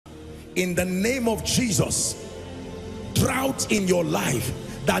in the name of Jesus. Drought in your life,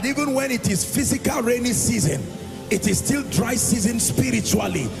 that even when it is physical rainy season, it is still dry season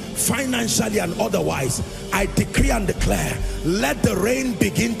spiritually, financially and otherwise. I decree and declare, let the rain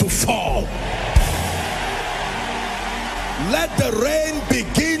begin to fall. Let the rain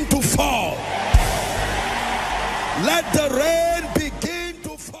begin to fall. Let the rain begin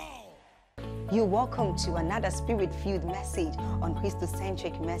to fall. You're welcome to another spirit-filled message on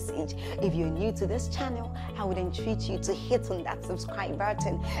Christocentric Message. If you're new to this channel, I would entreat you to hit on that subscribe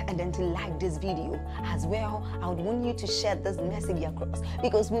button and then to like this video. As well, I would want you to share this message across,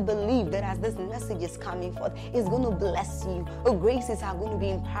 because we believe that as this message is coming forth, it's going to bless you. Graces are going to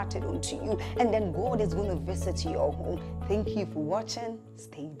be imparted unto you, and then God is going to visit your home. Thank you for watching.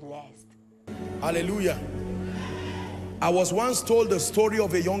 Stay blessed. Hallelujah. I was once told the story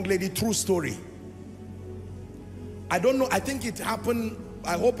of a young lady, true story. I don't know, I think it happened,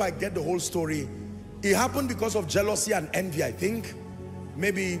 I hope I get the whole story. It happened because of jealousy and envy, I think.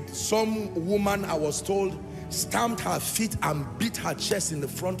 Maybe some woman, I was told, stamped her feet and beat her chest in the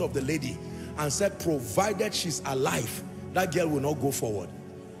front of the lady and said, provided she's alive, that girl will not go forward.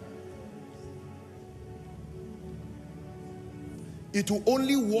 It will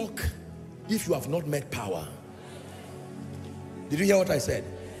only work if you have not met power. Did you hear what I said?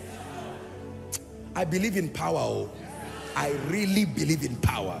 I believe in power. Oh. I really believe in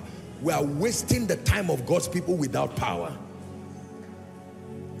power. We are wasting the time of God's people without power.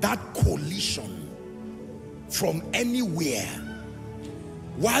 That coalition from anywhere,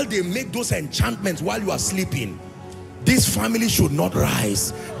 while they make those enchantments while you are sleeping, this family should not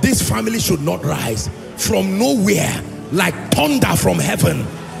rise. This family should not rise. From nowhere, like thunder from heaven,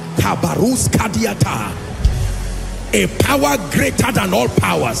 Tabarus Kadiata, a power greater than all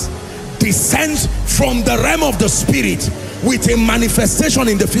powers descends from the realm of the spirit with a manifestation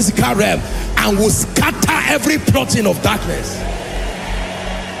in the physical realm and will scatter every plotting of darkness.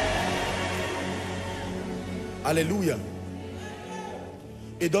 Hallelujah.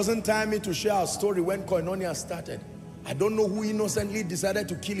 It doesn't tire me to share our story when Koinonia started. I don't know who innocently decided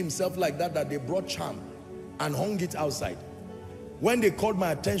to kill himself like that, that they brought charm and hung it outside. When they called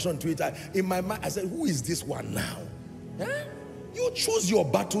my attention to it, in my mind I said, who is this one now? Huh? You choose your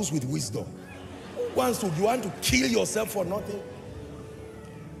battles with wisdom. Who wants to, you want to kill yourself for nothing?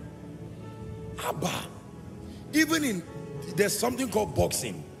 Abba. Even in, there's something called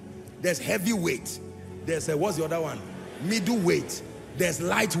boxing. There's heavyweight. There's a, what's the other one? Middleweight. There's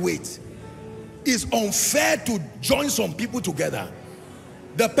lightweight. It's unfair to join some people together.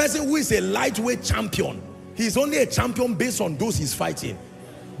 The person who is a lightweight champion, he's only a champion based on those he's fighting.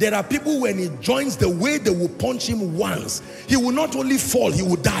 There are people, when he joins, the way they will punch him once, he will not only fall, he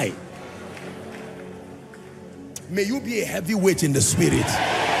will die. May you be a heavyweight in the spirit.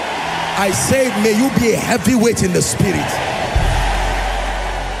 I say, may you be a heavyweight in the spirit.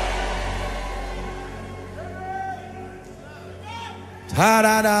 Ta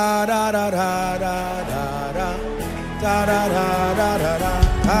da da da da da da da da da da da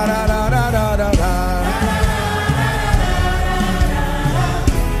da da da da da.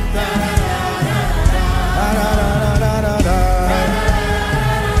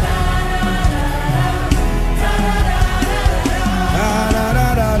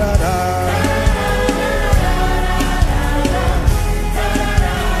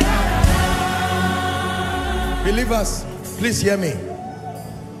 Believers, please hear me.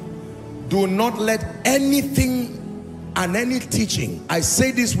 Do not let anything and any teaching, I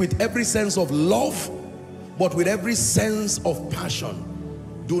say this with every sense of love, but with every sense of passion.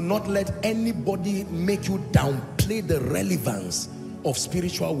 Do not let anybody make you downplay the relevance of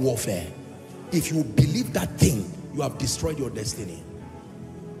spiritual warfare. If you believe that thing, you have destroyed your destiny.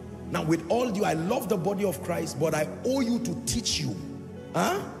 Now, with all due, I love the body of Christ, but I owe you to teach you.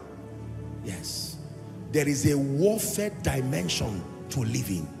 Huh? Yes. There is a warfare dimension to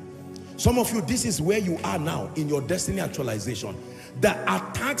living. Some of you, this is where you are now in your destiny actualization. The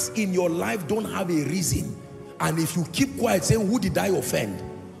attacks in your life don't have a reason. And if you keep quiet saying, who did I offend?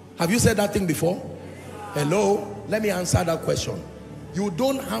 Have you said that thing before? Hello? Let me answer that question. You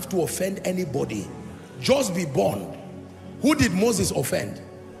don't have to offend anybody. Just be born. Who did Moses offend?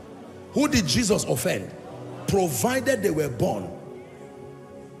 Who did Jesus offend? Provided they were born.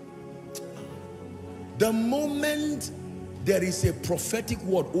 The moment there is a prophetic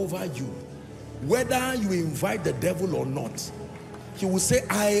word over you, whether you invite the devil or not, he will say,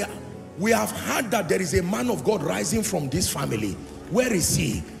 we have heard that there is a man of God rising from this family. Where is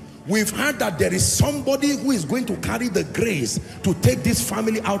he? We've heard that there is somebody who is going to carry the grace to take this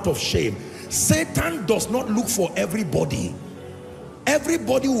family out of shame. Satan does not look for everybody.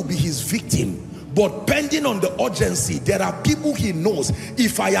 everybody will be his victim. But pending on the urgency, there are people he knows,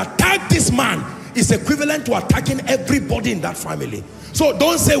 if I attack this man, it's equivalent to attacking everybody in that family. So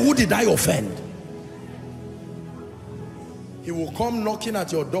don't say, who did I offend? He will come knocking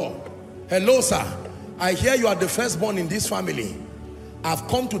at your door. Hello, sir. I hear you are the firstborn in this family. I've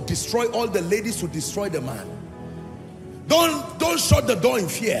come to destroy all the ladies, to destroy the man. Don't shut the door in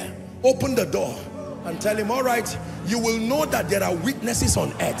fear. Open the door and tell him, all right, you will know that there are witnesses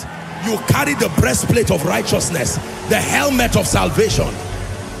on earth. You carry the breastplate of righteousness, the helmet of salvation.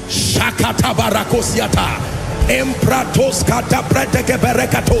 Shakata barakosiata, empratos kata preteke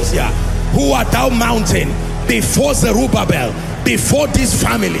berekatosia. Who art thou mountain? Before Zerubbabel, before this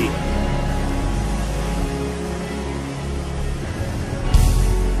family.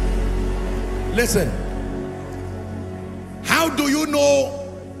 Listen, how do you know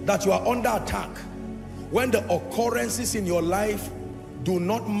that you are under attack? When the occurrences in your life do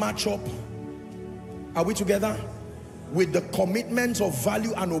not match up, are we together? With the commitments of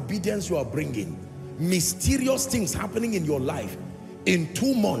value and obedience you are bringing. Mysterious things happening in your life. In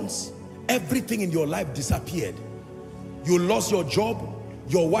 2 months, everything in your life disappeared. You lost your job,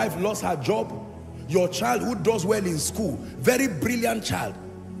 your wife lost her job, your child who does well in school, very brilliant child,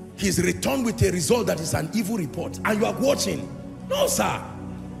 he's returned with a result that is an evil report, and you are watching. No, sir.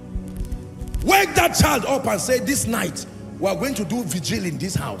 Wake that child up and say, this night we are going to do vigil in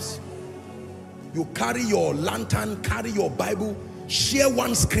this house. You carry your lantern, carry your Bible, share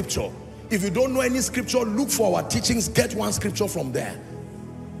one scripture. If you don't know any scripture, look for our teachings, get one scripture from there.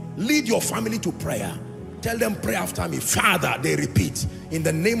 Lead your family to prayer. Tell them, pray after me. Father, they repeat, in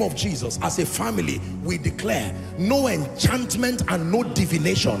the name of Jesus, as a family, we declare no enchantment and no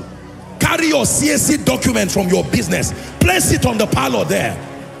divination. Carry your CAC document from your business, place it on the parlor there.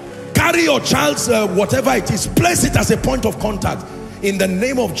 Carry your child's whatever it is, place it as a point of contact. In the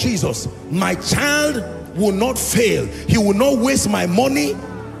name of Jesus, my child will not fail. He will not waste my money.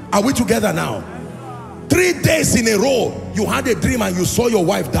 Are we together now? 3 days in a row, you had a dream and you saw your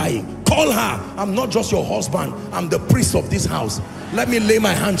wife dying. Call her. I'm not just your husband. I'm the priest of this house. Let me lay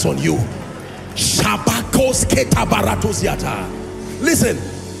my hands on you. Listen,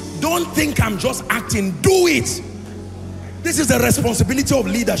 don't think I'm just acting. Do it. This is the responsibility of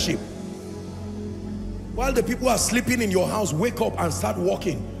leadership. While the people are sleeping in your house, wake up and start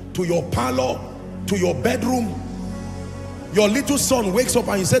walking to your parlor, to your bedroom. Your little son wakes up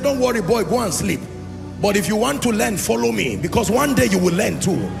and you say, don't worry boy, go and sleep. But if you want to learn, follow me, because one day you will learn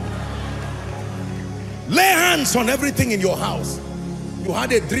too. Lay hands on everything in your house. You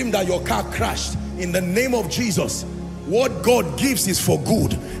had a dream that your car crashed. In the name of Jesus, what God gives is for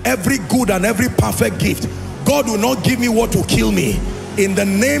good. Every good and every perfect gift. God will not give me what will kill me. In the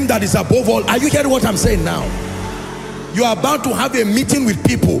name that is above all. Are you hearing what I'm saying now? You are about to have a meeting with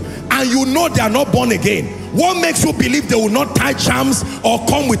people and you know they are not born again. What makes you believe they will not tie charms or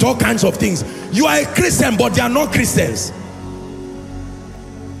come with all kinds of things? You are a Christian, but they are not Christians.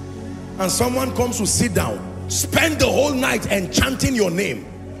 And someone comes to sit down, spend the whole night enchanting your name,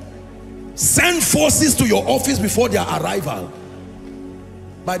 send forces to your office before their arrival.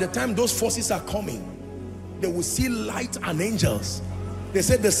 By the time those forces are coming, they will see light and angels. They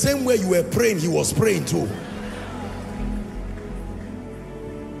said the same way you were praying, he was praying too.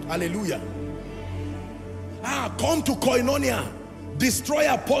 Hallelujah. Come to Koinonia,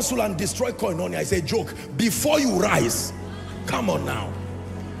 destroy apostle and destroy Koinonia. It's a joke. Before you rise, come on now,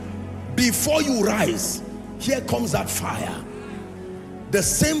 before you rise, here comes that fire. The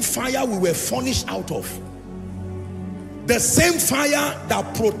same fire we were furnished out of. The same fire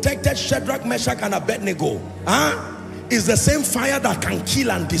that protected Shadrach, Meshach and Abednego is the same fire that can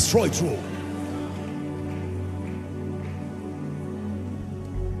kill and destroy too.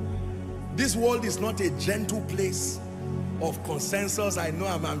 This world is not a gentle place of consensus. I know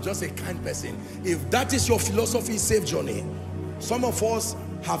I'm just a kind person. If that is your philosophy, safe journey. Some of us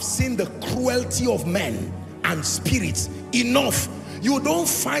have seen the cruelty of men and spirits. Enough. You don't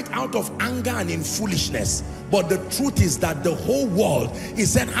fight out of anger and in foolishness. But the truth is that the whole world, he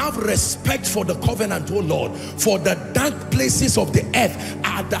said, have respect for the covenant, O Lord, for the dark places of the earth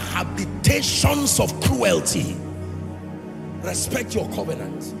are the habitations of cruelty. Respect your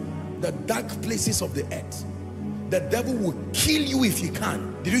covenant. The dark places of the earth. The devil will kill you if he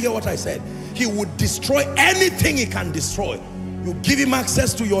can. Did you hear what I said? He would destroy anything he can destroy. You give him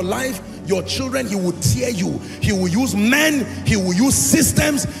access to your life, your children, he will tear you. He will use men, he will use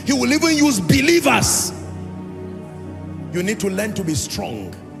systems, he will even use believers. You need to learn to be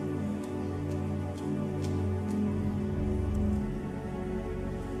strong.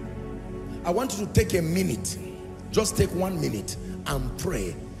 I want you to take a minute Just take 1 minute and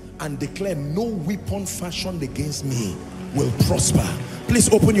pray and declare, no weapon fashioned against me will prosper.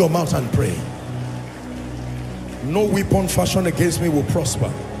 Please open your mouth and pray. No weapon fashioned against me will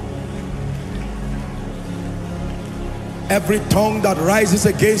prosper. Every tongue that rises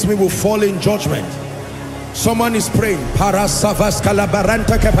against me will fall in judgment. Someone is praying.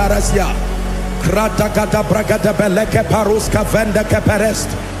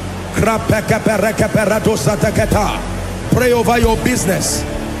 Pray over your business.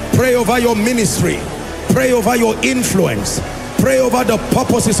 Pray over your ministry. Pray over your influence. Pray over the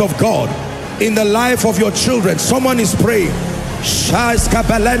purposes of God in the life of your children. Someone is praying.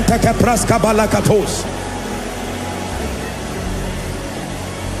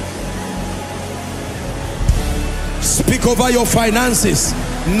 Speak over your finances.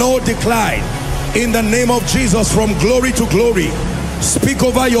 No decline. In the name of Jesus, from glory to glory. Speak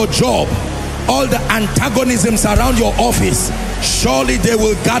over your job. All the antagonisms around your office, surely they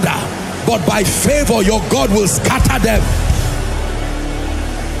will gather, but by favor your God will scatter them.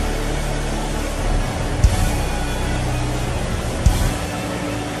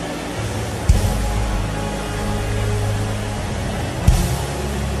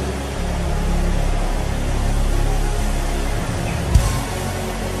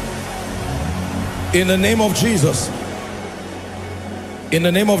 In the name of Jesus. In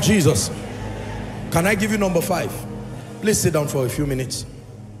the name of Jesus. Can I give you number 5? Please sit down for a few minutes.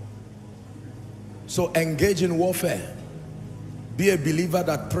 So engage in warfare. Be a believer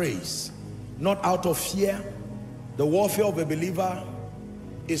that prays, not out of fear. The warfare of a believer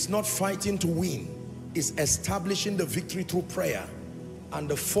is not fighting to win. It's establishing the victory through prayer and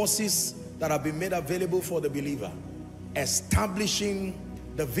the forces that have been made available for the believer. Establishing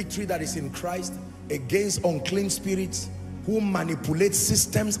the victory that is in Christ against unclean spirits who manipulate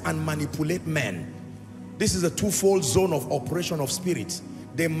systems and manipulate men. This is a twofold zone of operation of spirits.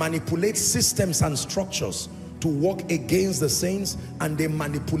 They manipulate systems and structures to work against the saints, and they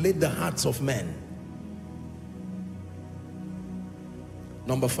manipulate the hearts of men.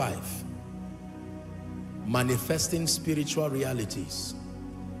 Number 5, manifesting spiritual realities.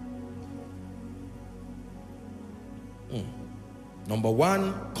 Number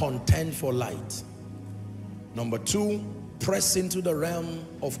 1, contend for light. Number 2, press into the realm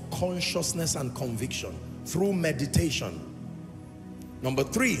of consciousness and conviction through meditation. Number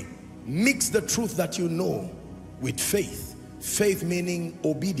 3, mix the truth that you know with faith. Faith meaning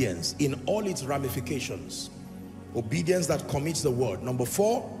obedience in all its ramifications. Obedience that commits the word. Number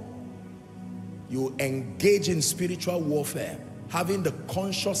 4, you engage in spiritual warfare, having the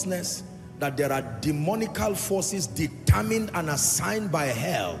consciousness that there are demonical forces determined and assigned by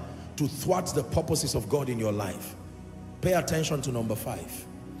hell to thwart the purposes of God in your life. Pay attention to number 5.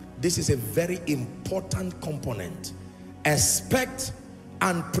 This is a very important component. Expect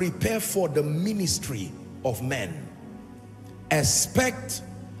and prepare for the ministry of men. Expect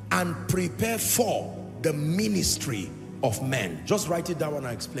and prepare for the ministry of men. Just write it down and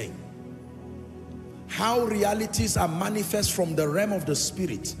I'll explain. How realities are manifest from the realm of the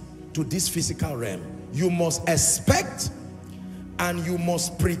spirit to this physical realm. You must expect and you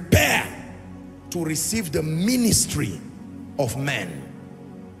must prepare to receive the ministry of men.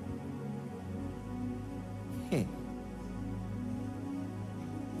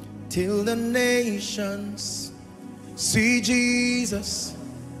 Till the nations see Jesus,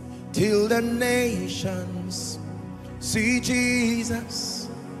 till the nations see Jesus,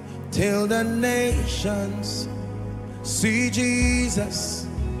 till the nations see Jesus,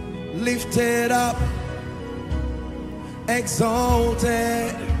 lifted up,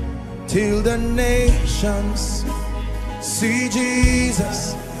 exalted, till the nations see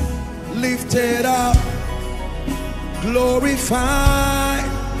Jesus, lifted up, glorified.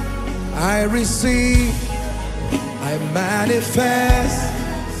 I receive, I manifest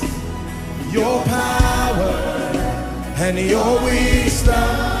your power and your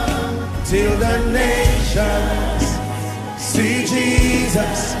wisdom till the nations see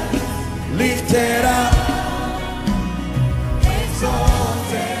Jesus lifted up,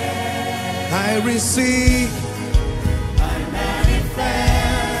 exalted. I receive, I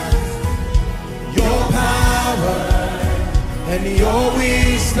manifest your power and your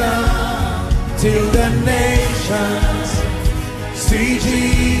wisdom till the nations see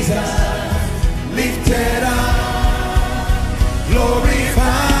Jesus lifted up,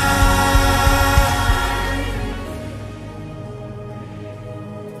 glorified.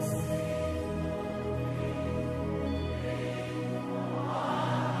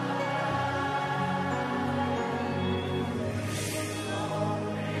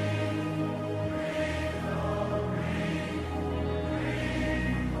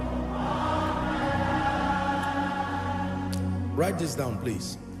 Write this down,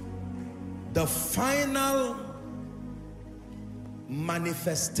 please. The final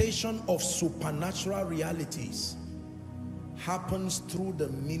manifestation of supernatural realities happens through the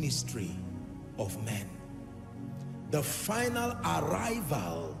ministry of men. The final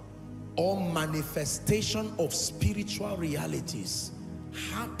arrival or manifestation of spiritual realities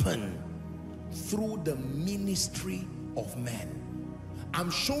happen through the ministry of men.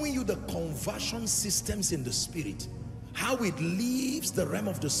 I'm showing you the conversion systems in the spirit, how it leaves the realm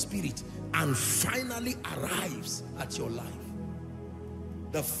of the spirit and finally arrives at your life.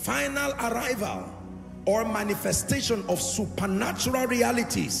 The final arrival or manifestation of supernatural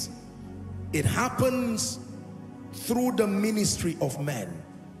realities, it happens through the ministry of men.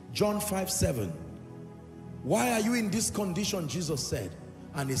 John 5:7. Why are you in this condition? Jesus said.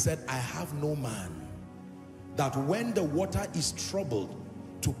 And he said, I have no man that when the water is troubled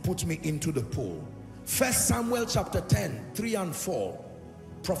to put me into the pool. 1 Samuel chapter 10, 3 and 4.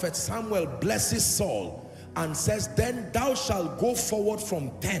 Prophet Samuel blesses Saul and says, then thou shalt go forward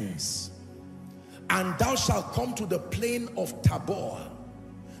from thence, and thou shalt come to the plain of Tabor,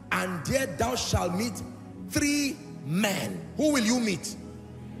 and there thou shalt meet 3 men. Who will you meet?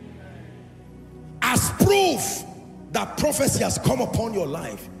 As proof that prophecy has come upon your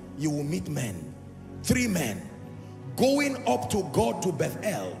life, you will meet men. 3 men going up to God to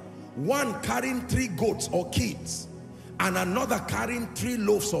Bethel, one carrying 3 goats or kids, and another carrying 3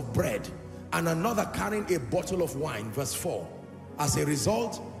 loaves of bread, and another carrying a bottle of wine. Verse 4. As a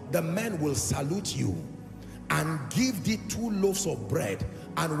result, the men will salute you and give thee 2 loaves of bread,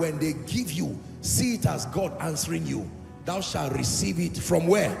 and when they give you, see it as God answering you. Thou shalt receive it from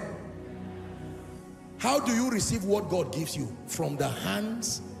where? How do you receive what God gives you? From the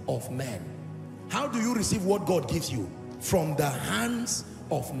hands of men. How do you receive what God gives you? From the hands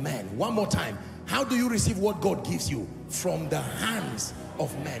of men. One more time. How do you receive what God gives you? From the hands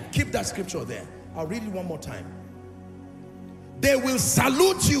of men. Keep that scripture there. I'll read it one more time. They will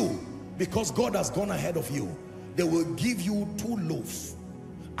salute you because God has gone ahead of you. They will give you 2 loaves.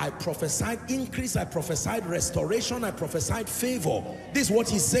 I prophesied increase, I prophesied restoration, I prophesied favor. This is what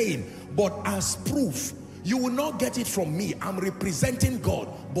he's saying. But as proof, you will not get it from me. I'm representing God.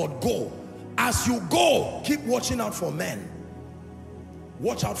 But go. As you go, keep watching out for men.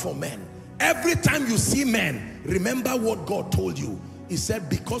 Watch out for men. Every time you see men, remember what God told you. He said,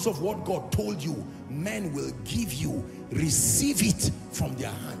 because of what God told you, men will give you, receive it from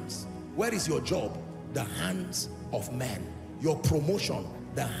their hands. Where is your job? The hands of men. Your promotion,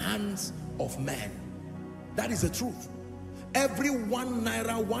 the hands of men. That is the truth. Every 1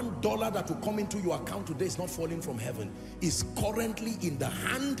 naira, $1 that will come into your account today is not falling from heaven. Is currently in the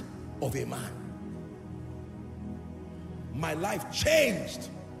hand of a man. My life changed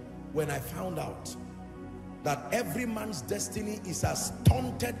when I found out that every man's destiny is as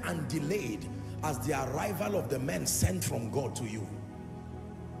stunted and delayed as the arrival of the men sent from God to you.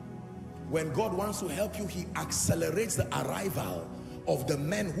 When God wants to help you, he accelerates the arrival of the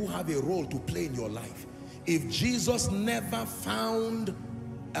men who have a role to play in your life. If Jesus never found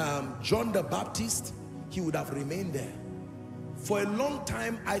John the Baptist, he would have remained there. For a long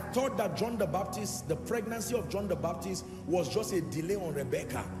time, I thought that John the Baptist, the pregnancy of John the Baptist was just a delay on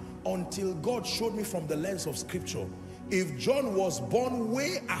Rebecca, until God showed me from the lens of scripture. If John was born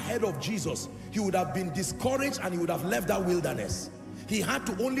way ahead of Jesus, he would have been discouraged and he would have left that wilderness. He had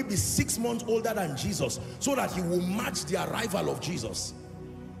to only be 6 months older than Jesus so that he will match the arrival of Jesus.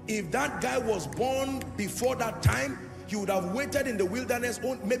 If that guy was born before that time, he would have waited in the wilderness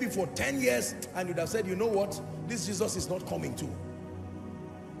maybe for 10 years and he would have said, you know what, this Jesus is not coming too.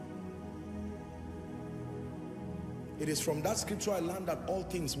 It is from that scripture I learned that all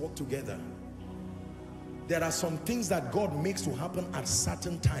things work together. There are some things that God makes to happen at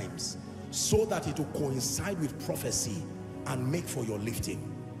certain times so that it will coincide with prophecy and make for your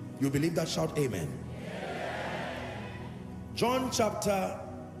lifting. You believe that? Shout amen. Yeah. John chapter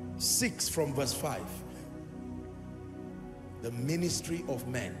 6 from verse 5. The ministry of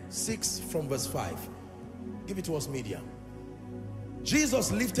men. 6 from verse 5. Give it to us, media.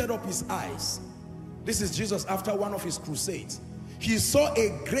 Jesus lifted up his eyes. This is Jesus after one of his crusades. He saw a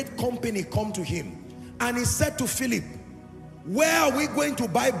great company come to him, and he said to Philip, where are we going to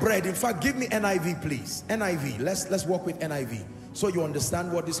buy bread? In fact, give me NIV, please. NIV. Let's work with NIV so you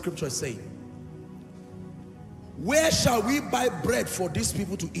understand what the scripture is saying. Where shall we buy bread for these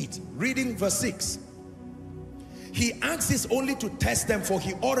people to eat? Reading verse 6. He asked this only to test them, for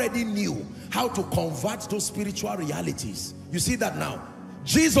he already knew how to convert those spiritual realities. You see that now?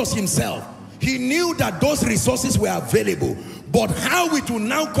 Jesus himself, he knew that those resources were available, but how it will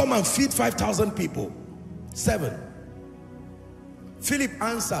now come and feed 5,000 people. 7. Philip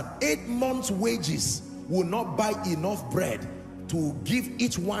answered, 8 months' wages will not buy enough bread to give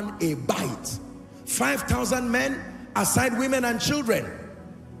each one a bite. 5,000 men, aside women and children.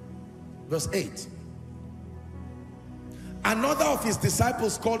 Verse 8. Another of his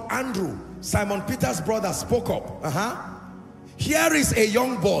disciples called Andrew, Simon Peter's brother, spoke up. Here is a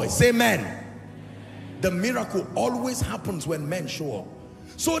young boy. Say men. The miracle always happens when men show up.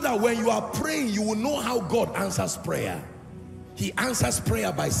 So that when you are praying, you will know how God answers prayer. He answers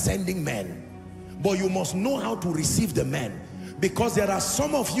prayer by sending men. But you must know how to receive the men. Because there are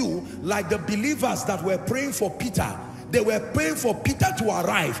some of you, like the believers that were praying for Peter. They were praying for Peter to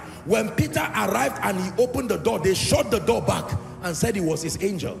arrive. When Peter arrived and he opened the door, they shut the door back and said it was his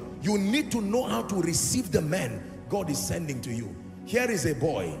angel. You need to know how to receive the men God is sending to you. Here is a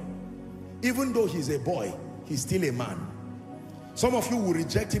boy. Even though he's a boy, he's still a man. Some of you will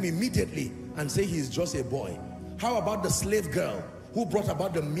reject him immediately and say he's just a boy. How about the slave girl who brought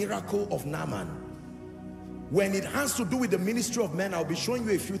about the miracle of Naaman? When it has to do with the ministry of men, I'll be showing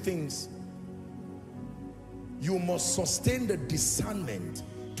you a few things. You must sustain the discernment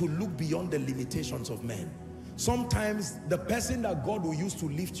to look beyond the limitations of men. Sometimes the person that God will use to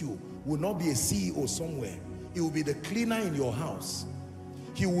lift you will not be a CEO somewhere. It will be the cleaner in your house.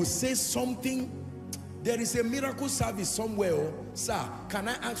 He will say something. There is a miracle service somewhere. Oh, sir, can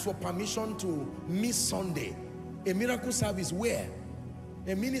I ask for permission to miss Sunday? A miracle service where?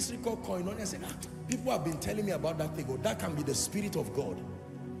 A ministry called Koinonia. Said, people have been telling me about that thing. Oh, that can be the Spirit of God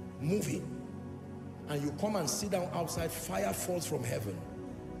moving. And you come and sit down outside, fire falls from heaven.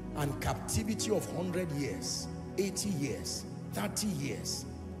 And captivity of 100 years, 80 years, 30 years,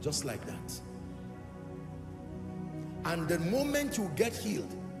 just like that. And the moment you get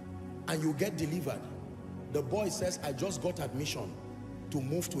healed and you get delivered, the boy says, I just got admission to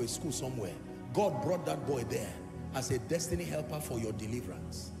move to a school somewhere. God brought that boy there as a destiny helper for your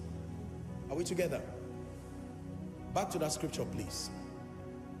deliverance. Are we together? Back to that scripture, please.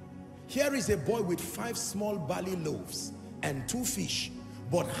 Here is a boy with 5 small barley loaves and 2 fish.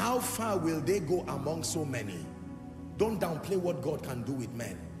 But how far will they go among so many? Don't downplay what God can do with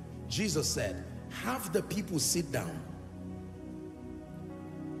men. Jesus said, have the people sit down.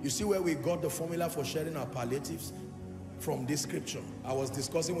 You see where we got the formula for sharing our palliatives? From this scripture. I was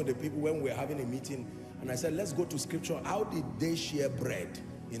discussing with the people when we were having a meeting, and I said, let's go to scripture. How did they share bread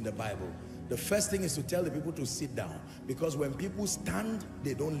in the Bible? The first thing is to tell the people to sit down, because when people stand,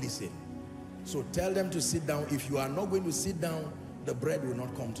 they don't listen. So tell them to sit down. If you are not going to sit down, the bread will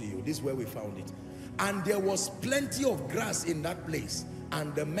not come to you. This is where we found it. And there was plenty of grass in that place,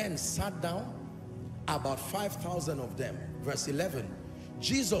 and the men sat down, about 5,000 of them. Verse 11,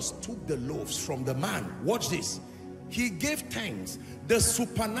 Jesus took the loaves from the man. Watch this. He gave thanks. The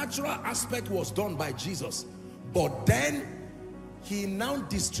supernatural aspect was done by Jesus, but then he now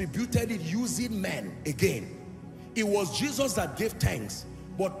distributed it using men again. It was Jesus that gave thanks,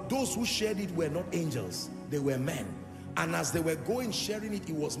 but those who shared it were not angels, they were men. And as they were going sharing it,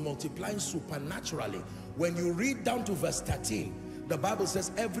 it was multiplying supernaturally. When you read down to verse 13, the Bible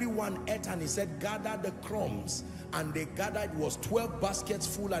says everyone ate, and he said, gather the crumbs. And they gathered, it was 12 baskets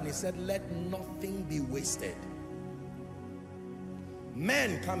full, and he said, let nothing be wasted.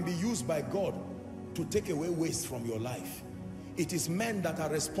 Men can be used by God to take away waste from your life. It is men that are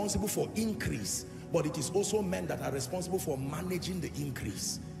responsible for increase, but it is also men that are responsible for managing the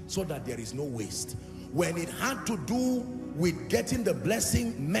increase so that there is no waste. When it had to do with getting the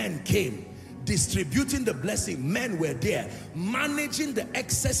blessing, men came. Distributing the blessing, men were there. Managing the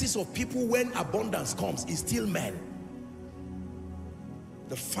excesses of people when abundance comes is still men.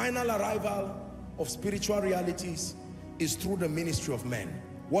 The final arrival of spiritual realities is through the ministry of men.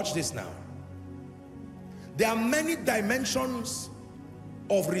 Watch this now. There are many dimensions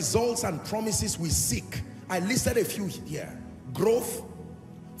of results and promises we seek. I listed a few here. Growth,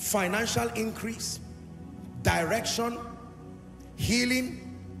 financial increase, direction, healing,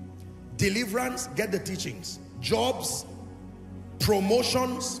 deliverance, get the teachings, jobs,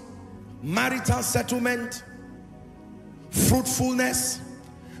 promotions, marital settlement, fruitfulness,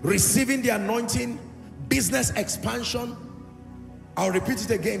 receiving the anointing, business expansion. I'll repeat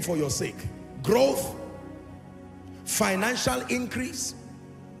it again for your sake. Growth, financial increase,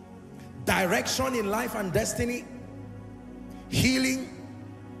 direction in life and destiny, healing,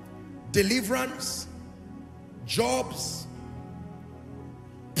 deliverance, jobs,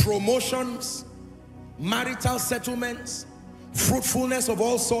 promotions, marital settlements, fruitfulness of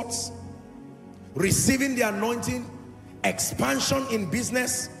all sorts, receiving the anointing, expansion in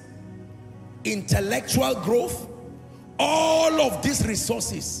business, intellectual growth. All of these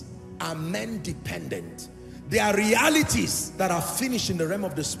resources are men dependent. There are realities that are finished in the realm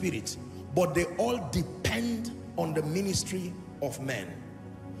of the spirit, but they all depend on the ministry of men.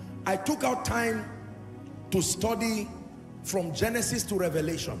 I took out time to study from Genesis to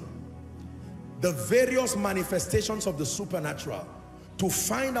Revelation the various manifestations of the supernatural, to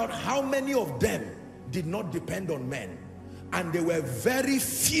find out how many of them did not depend on men. And there were very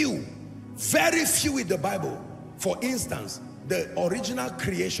few in the Bible. For instance, the original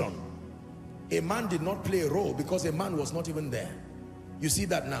creation, a man did not play a role because a man was not even there. You see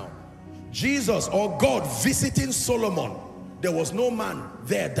that now. Jesus or God visiting Solomon, there was no man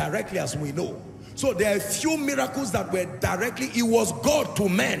there directly as we know. So there are a few miracles that were directly, it was God to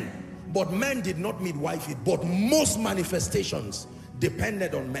men, but men did not midwife it. But most manifestations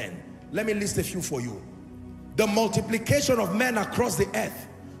depended on men. Let me list a few for you. The multiplication of men across the earth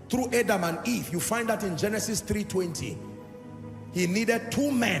through Adam and Eve, you find that in Genesis 3:20. He needed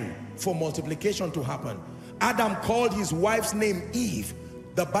 2 men for multiplication to happen. Adam called his wife's name Eve.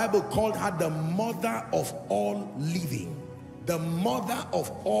 The Bible called her the mother of all living. The mother of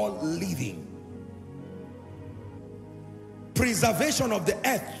all living. Preservation of the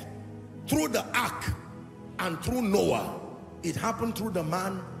earth through the ark and through Noah. It happened through the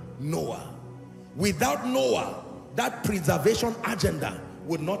man Noah. Without Noah, that preservation agenda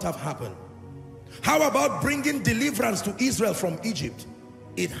would not have happened. How about bringing deliverance to Israel from Egypt?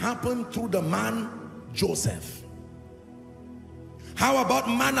 It happened through the man Joseph. How about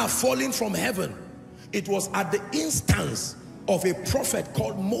manna falling from heaven? It was at the instance of a prophet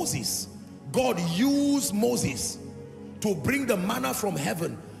called Moses. God used Moses to bring the manna from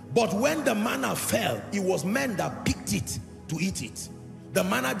heaven. But when the manna fell, it was men that picked it to eat it. The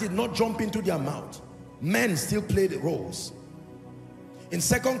manna did not jump into their mouth. Men still played roles. In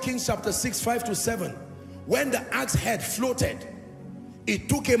 2 Kings chapter 6, 5-7, when the axe head floated, it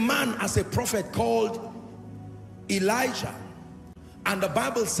took a man as a prophet called Elijah. And the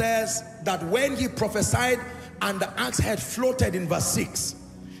Bible says that when he prophesied and the axe head floated in verse 6,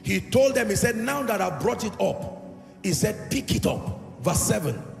 he told them, he said, now that I've brought it up, he said, pick it up. Verse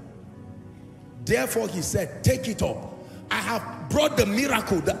 7. Therefore he said, take it up. I have brought the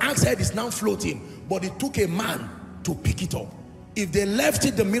miracle. The axe head is now floating, but it took a man to pick it up. If they left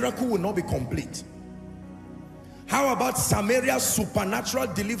it, the miracle would not be complete. How about Samaria's supernatural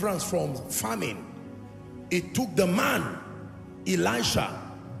deliverance from famine? It took the man, Elisha,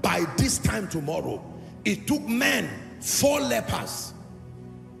 by this time tomorrow. It took men, 4 lepers,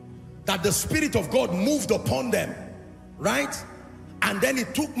 that the Spirit of God moved upon them, right? And then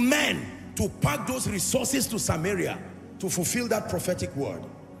it took men to pack those resources to Samaria to fulfill that prophetic word.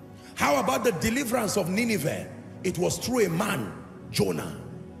 How about the deliverance of Nineveh? It was through a man, Jonah.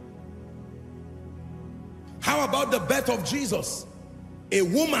 How about the birth of Jesus? A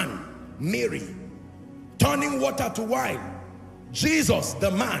woman, Mary, turning water to wine. Jesus, the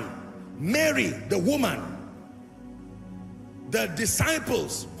man. Mary, the woman. The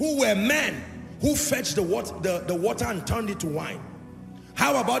disciples who were men who fetched the water and turned it to wine.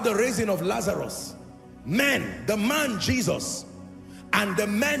 How about the raising of Lazarus? Men, the man Jesus, and the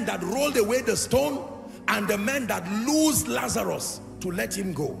men that rolled away the stone, and the men that loosed Lazarus to let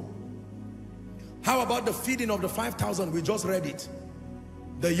him go. How about the feeding of the 5,000? We just read it.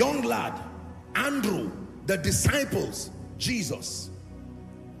 The young lad, Andrew, the disciples, Jesus.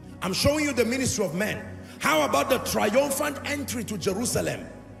 I'm showing you the ministry of men. How about the triumphant entry to Jerusalem?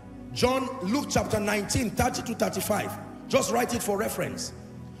 Luke chapter 19, 30-35. Just write it for reference.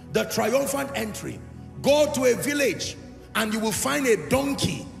 The triumphant entry. Go to a village and you will find a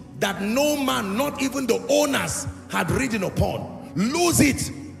donkey that no man, not even the owners, had ridden upon. Lose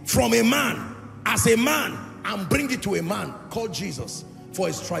it from a man as a man and bring it to a man called Jesus for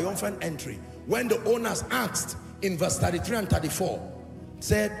his triumphant entry. When the owners asked in verse 33 and 34,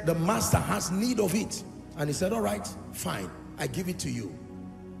 said the master has need of it, and he said, all right, fine, I give it to you.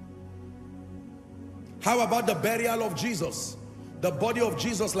 How about the burial of Jesus? The body of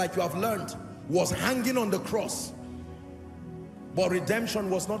Jesus, like you have learned, was hanging on the cross, but redemption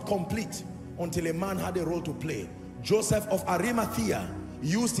was not complete until a man had a role to play. Joseph of Arimathea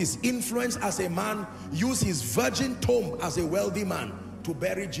used his influence as a man, used his virgin tomb as a wealthy man to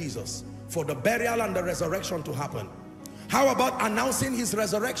bury Jesus, for the burial and the resurrection to happen. How about announcing his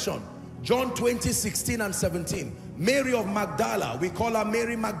resurrection? John 20, 16 and 17. Mary of Magdala, we call her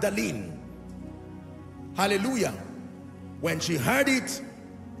Mary Magdalene. Hallelujah. When she heard it,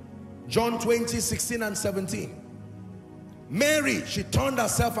 John 20, 16 and 17. Mary, she turned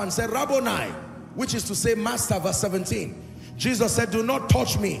herself and said, Rabboni, which is to say, Master, verse 17. Jesus said, do not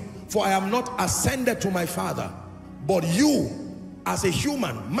touch me, for I am not ascended to my Father. But you, as a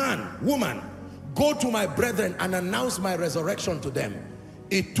human, man, woman, Go to my brethren and announce my resurrection to them.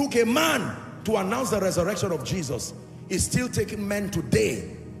 It took a man to announce the resurrection of Jesus. It's still taking men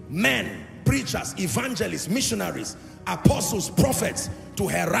today, men, preachers, evangelists, missionaries, apostles, prophets, to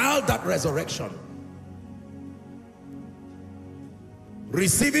herald that resurrection.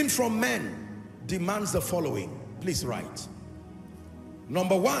 Receiving from men demands the following. Please write.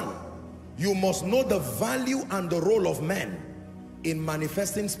 Number one, you must know the value and the role of men in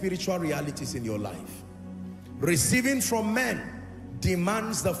manifesting spiritual realities in your life. Receiving from men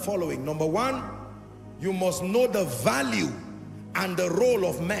demands the following. Number one, you must know the value and the role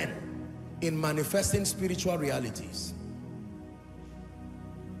of men in manifesting spiritual realities.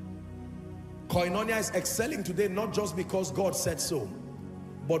 Koinonia is excelling today not just because God said so,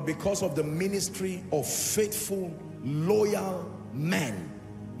 but because of the ministry of faithful, loyal men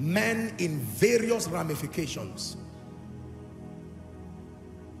in various ramifications.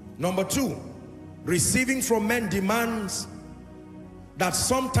 Number two, receiving from men demands that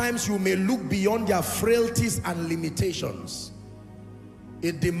sometimes you may look beyond their frailties and limitations.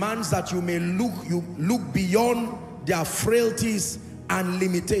 It demands that you may look beyond their frailties and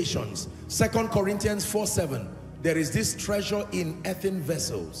limitations. 2 Corinthians 4:7, there is this treasure in earthen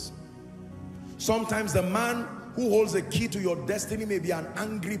vessels. Sometimes the man who holds the key to your destiny may be an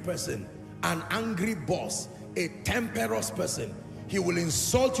angry person, an angry boss, a temperous person. He will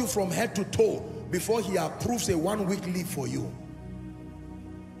insult you from head to toe before he approves a 1-week leave for you.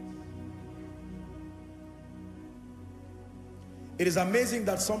 It is amazing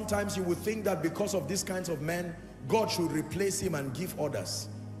that sometimes you would think that because of these kinds of men, God should replace him and give others.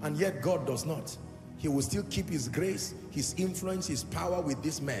 And yet God does not. He will still keep his grace, his influence, his power with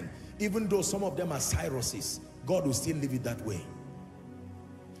these men. Even though some of them are Cyruses, God will still leave it that way.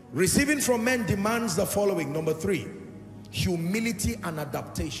 Receiving from men demands the following. Number three, humility and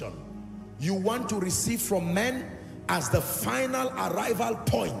adaptation. You want to receive from men as the final arrival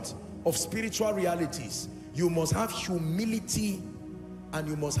point of spiritual realities. You must have humility and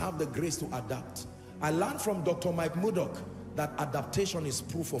you must have the grace to adapt. I learned from Dr. Mike Murdoch that adaptation is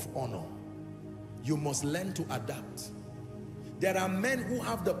proof of honor. You must learn to adapt. There are men who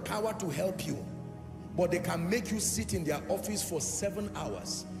have the power to help you, but they can make you sit in their office for 7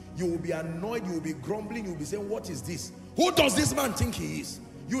 hours. You will be annoyed, you will be grumbling, you will be saying, what is this? Who does this man think he is?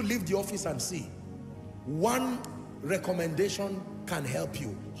 You leave the office and see. One recommendation can help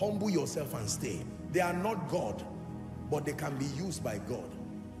you. Humble yourself and stay. They are not God, but they can be used by God.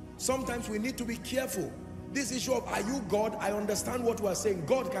 Sometimes we need to be careful. This issue of, are you God? I understand what we are saying.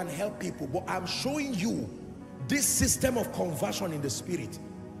 God can help people, but I'm showing you this system of conversion in the spirit.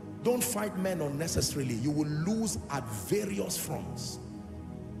 Don't fight men unnecessarily. You will lose at various fronts.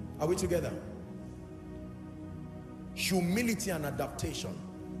 Are we together? Humility and adaptation.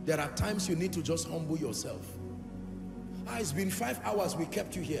 There are times you need to just humble yourself. It's been 5 hours we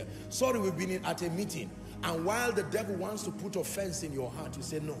kept you here. Sorry, we've been at a meeting. And while the devil wants to put offense in your heart, you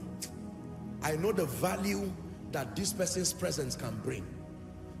say, no, I know the value that this person's presence can bring.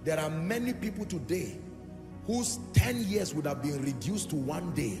 There are many people today whose 10 years would have been reduced to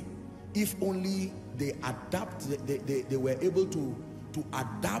 1 day if only they were able to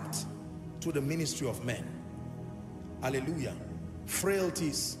adapt to the ministry of men. Hallelujah.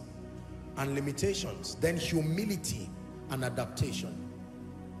 Frailties and limitations. Then humility and adaptation.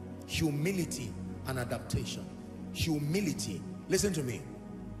 Humility and adaptation. Humility. Listen to me.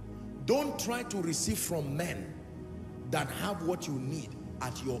 Don't try to receive from men that have what you need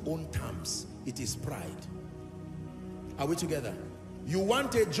at your own terms. It is pride. Are we together? You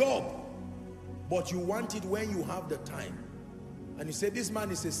want a job, but you want it when you have the time. And you say, this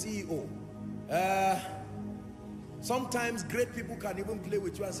man is a CEO. Sometimes great people can even play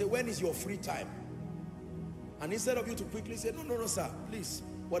with you and say, when is your free time? And instead of you to quickly say, no, sir, please,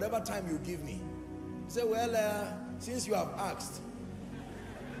 whatever time you give me. Say, well, since you have asked.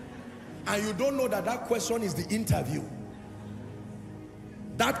 And you don't know that that question is the interview.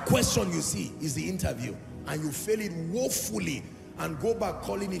 That question you see is the interview. And you fail it woefully and go back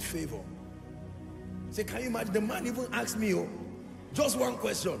calling it favor. Say, can you imagine? The man even asked me, just one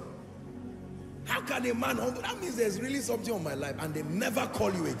question. How can a man humble? That means there's really something on my life, and they never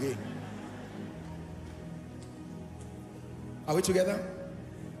call you again. Are we together?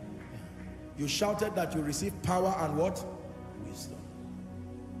 You shouted that you receive power and what? Wisdom.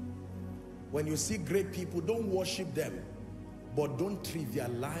 When you see great people, don't worship them, but don't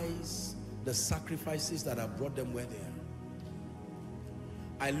trivialize the sacrifices that have brought them where they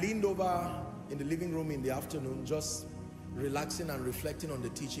are. I leaned over in the living room in the afternoon, just relaxing and reflecting on the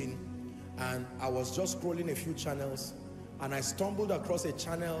teaching, and I was just scrolling a few channels, and I stumbled across a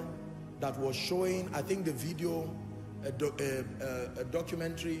channel that was showing, I think the video, a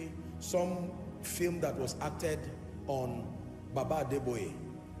documentary, some film that was acted on Baba Adeboye,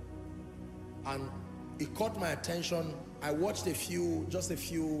 and it caught my attention. I watched a few, just a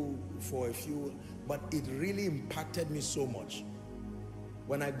few, but it really impacted me so much.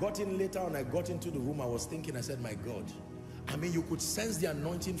 When I got in later and I got into the room, I was thinking, I said, my God, I mean, you could sense the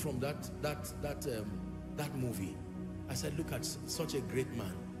anointing from that movie. I said, look at such a great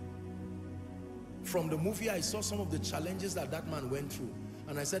man. From the movie, I saw some of the challenges that that man went through.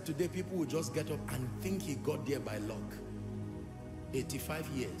 And I said, today people will just get up and think he got there by luck. 85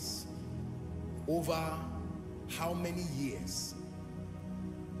 years. Over how many years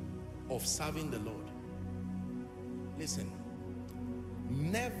of serving the Lord? Listen,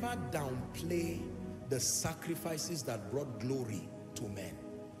 never downplay the sacrifices that brought glory to men.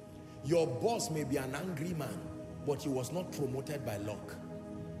 Your boss may be an angry man, but he was not promoted by luck.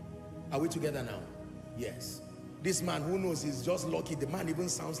 Are we together now? Yes. This man, who knows, is just lucky. The man even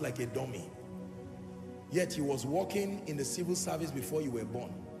sounds like a dummy. Yet he was working in the civil service before you were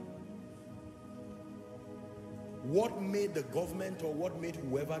born. What made the government or what made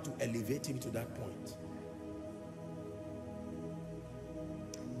whoever to elevate him to that point?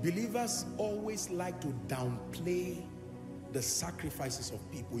 Believers always like to downplay the sacrifices of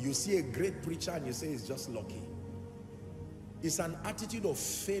people. You see a great preacher and you say it's just lucky. It's an attitude of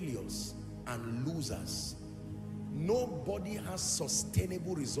failures and losers. Nobody has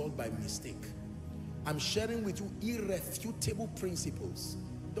sustainable result by mistake. I'm sharing with you irrefutable principles.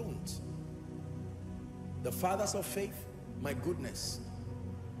 Don't. The fathers of faith, my goodness.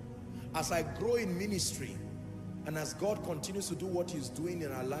 As I grow in ministry and as God continues to do what he's doing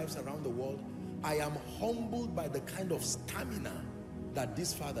in our lives around the world, I am humbled by the kind of stamina that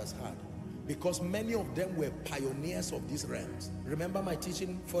these fathers had, because many of them were pioneers of these realms. Remember my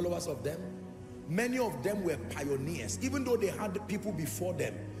teaching, followers of them? Many of them were pioneers. Even though they had people before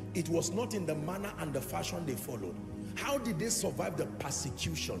them, it was not in the manner and the fashion they followed. How did they survive the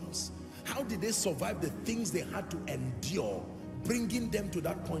persecutions? How did they survive the things they had to endure, bringing them to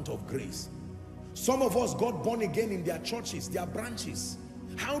that point of grace? Some of us got born again in their churches, their branches.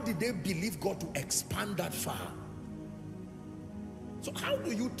 How did they believe God to expand that far? So how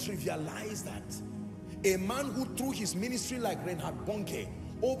do you trivialize that? A man who through his ministry like Reinhard Bonnke,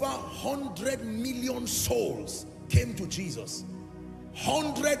 over 100 million souls came to Jesus.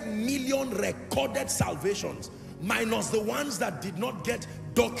 100 million recorded salvations, minus the ones that did not get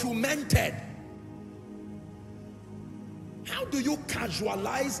documented. How do you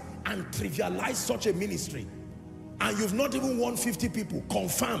casualize and trivialize such a ministry? And you've not even won 50 people,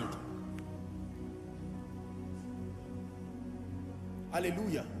 confirmed.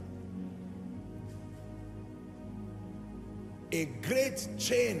 Hallelujah. A great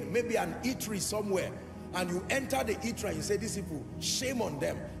chain, maybe an eatery somewhere, and you enter the eatery and you say, these people, shame on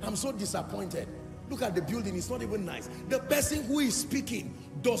them. I'm so disappointed. Look at the building, it's not even nice. The person who is speaking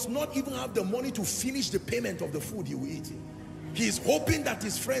does not even have the money to finish the payment of the food he will eat. He is hoping that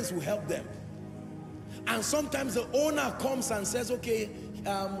his friends will help them. And sometimes the owner comes and says, okay,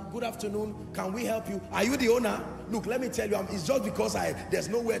 good afternoon, can we help you? Are you the owner? Look, let me tell you, it's just because there's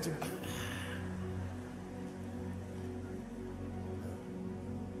nowhere to...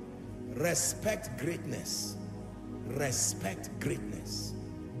 Respect greatness. Respect greatness.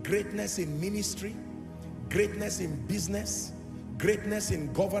 Greatness in ministry, greatness in business, greatness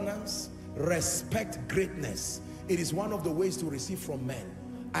in governance. Respect greatness. It is one of the ways to receive from men.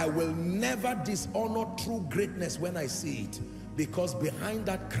 I will never dishonor true greatness when I see it, because behind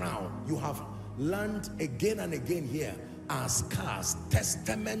that crown, you have learned again and again here, are scars,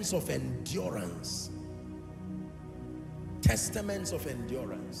 testaments of endurance. Testaments of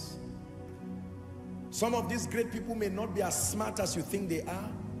endurance. Some of these great people may not be as smart as you think they are,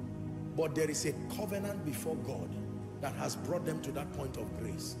 but there is a covenant before God that has brought them to that point of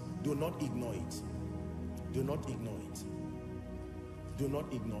grace. Do not ignore it. Do not ignore it. Do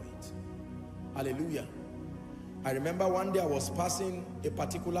not ignore it. Hallelujah. I remember one day I was passing a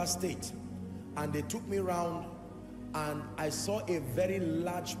particular state and they took me around and I saw a very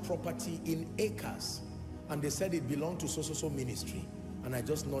large property in acres, and they said it belonged to so ministry. And I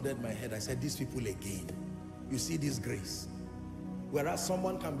just nodded my head. I said, these people again. You see this grace. Whereas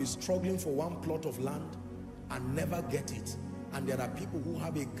someone can be struggling for one plot of land and never get it. And there are people who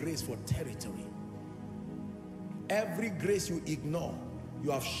have a grace for territory. Every grace you ignore, you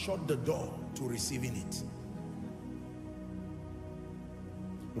have shut the door to receiving it.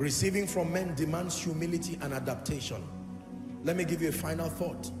 Receiving from men demands humility and adaptation. Let me give you a final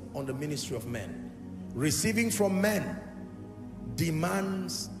thought on the ministry of men. Receiving from men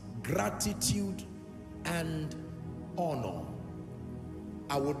demands gratitude and honor.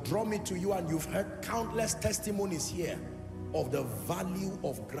 I will draw me to you, and you've heard countless testimonies here of the value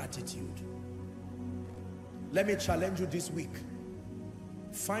of gratitude. Let me challenge you this week.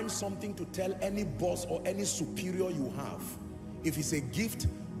 Find something to tell any boss or any superior you have. If it's a gift,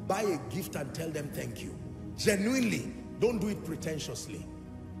 buy a gift and tell them thank you. Genuinely, don't do it pretentiously.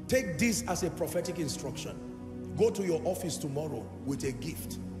 Take this as a prophetic instruction. Go to your office tomorrow with a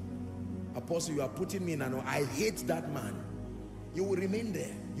gift. Apostle, you are putting me in an, I hate that man. You will remain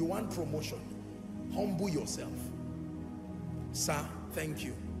there. You want promotion. Humble yourself. Sir, thank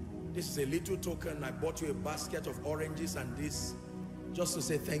you. This is a little token. I bought you a basket of oranges and this, just to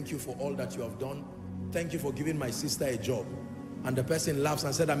say thank you for all that you have done. Thank you for giving my sister a job. And the person laughs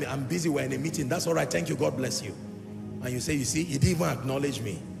and said, I'm busy, we're in a meeting. That's all right, thank you, God bless you. And you say, you see, he didn't even acknowledge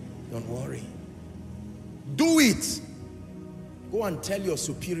me. Don't worry. Do it. Go and tell your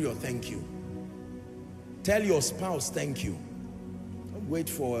superior thank you. Tell your spouse thank you. Don't wait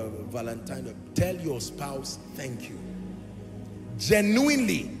for Valentine. Tell your spouse thank you.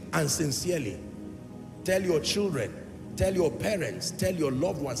 Genuinely and sincerely. Tell your children, tell your parents, tell your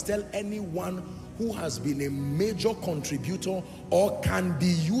loved ones, tell anyone who has been a major contributor or can be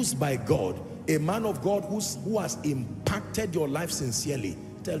used by God, a man of God who has impacted your life sincerely.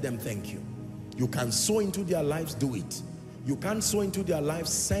 Tell them thank you. You can sow into their lives, do it. You can't sow into their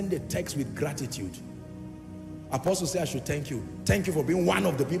lives, send a text with gratitude. Apostle said I should thank you. Thank you for being one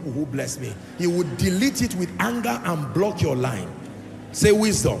of the people who blessed me. He would delete it with anger and block your line. Say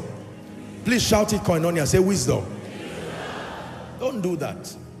wisdom. Please shout it, Koinonia. Say wisdom. Don't do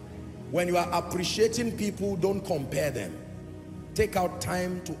that. When you are appreciating people, don't compare them. Take out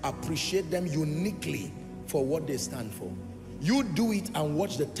time to appreciate them uniquely for what they stand for. You do it and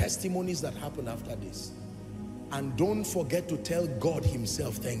watch the testimonies that happen after this. And don't forget to tell God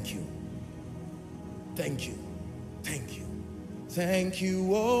himself, thank you. Thank you. Thank you. Thank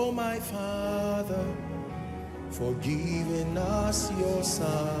you, oh my Father, for giving us your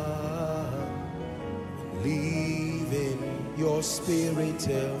Son, leaving your Spirit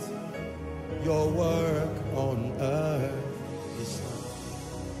till your work on earth is done.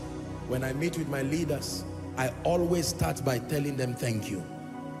 When I meet with my leaders, I always start by telling them thank you.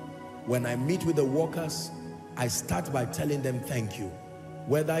 When I meet with the workers, I start by telling them thank you.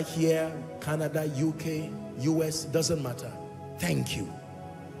 Whether here, Canada, UK, US, doesn't matter. Thank you.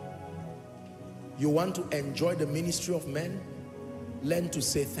 You want to enjoy the ministry of men? Learn to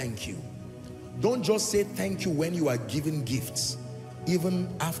say thank you. Don't just say thank you when you are given gifts. Even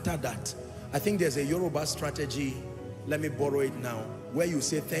after that. I think there's a Yoruba strategy, let me borrow it now, where you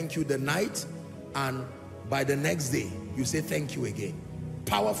say thank you the night and by the next day, you say thank you again.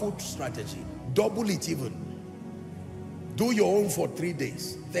 Powerful strategy. Double it even. Do your own for 3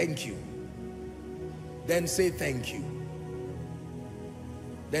 days. Thank you. Then say thank you.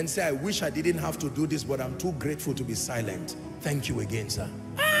 Then say, I wish I didn't have to do this, but I'm too grateful to be silent. Thank you again, sir.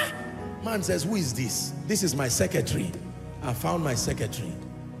 Ah! Man says, who is this? This is my secretary. I found my secretary.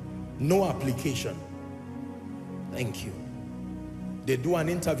 No application. Thank you. They do an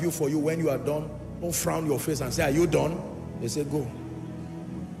interview for you. When you are done, don't frown your face and say, are you done? They say, go.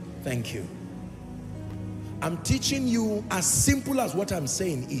 Thank you. I'm teaching you as simple as what I'm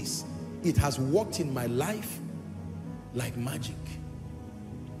saying is. It has worked in my life like magic.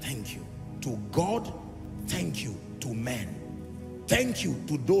 Thank you. To God, thank you. To men, thank you.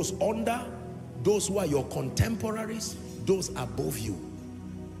 To those under, those who are your contemporaries, those above you.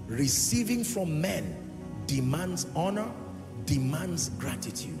 Receiving from men demands honor, demands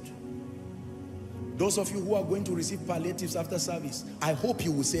gratitude. Those of you who are going to receive palliatives after service, I hope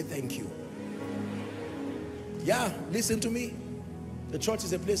you will say thank you. Yeah, listen to me. The church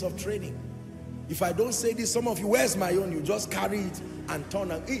is a place of training. If I don't say this, some of you, where's my own? You just carry it and turn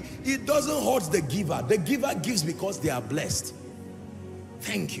it. It doesn't hurt the giver. The giver gives because they are blessed.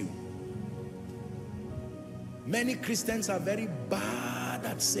 Thank you. Many Christians are very bad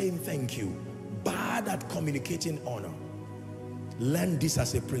at saying thank you, bad at communicating honor. Learn this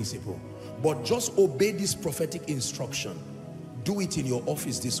as a principle. But just obey this prophetic instruction. Do it in your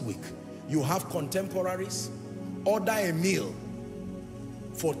office this week. You have contemporaries, order a meal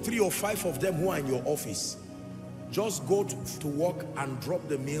for 3 or 5 of them who are in your office. Just go to work and drop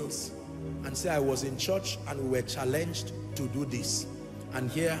the meals and say, I was in church and we were challenged to do this.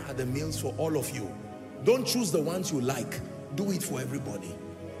 And here are the meals for all of you. Don't choose the ones you like. Do it for everybody,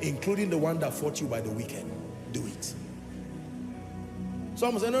 including the one that fought you by the weekend. Do it.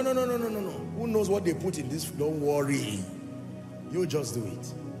 Someone say, no. Who knows what they put in this? Don't worry. You just do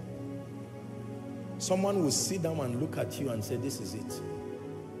it. Someone will sit down and look at you and say, this is it.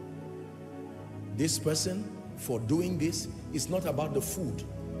 this person for doing this. It's not about the food,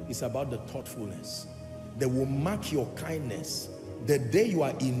 it's about the thoughtfulness. They will mark your kindness. The day you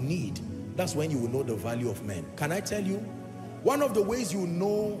are in need, that's when you will know the value of men. Can I tell you, one of the ways you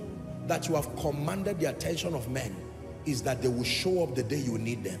know that you have commanded the attention of men is that they will show up the day you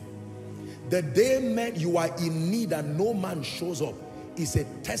need them. The day men you are in need and no man shows up is a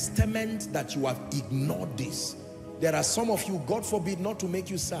testament that you have ignored this. There are some of you, God forbid, not to make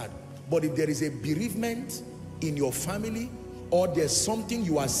you sad, but if there is a bereavement in your family, or there's something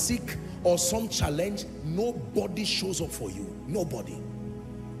you are sick, or some challenge, nobody shows up for you. Nobody.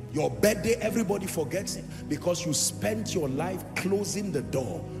 Your birthday, everybody forgets it because you spent your life closing the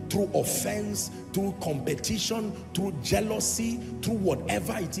door through offense, through competition, through jealousy, through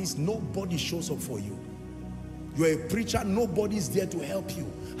whatever it is. Nobody shows up for you. You're a preacher, nobody's there to help you.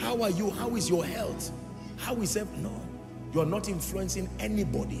 How are you? How is your health? How is it? No, you're not influencing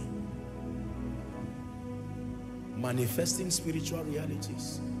anybody. Manifesting spiritual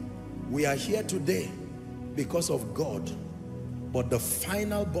realities. We are here today because of God, but the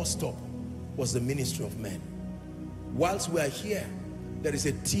final bus stop was the ministry of men. Whilst we are here, there is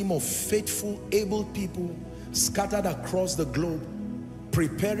a team of faithful, able people scattered across the globe,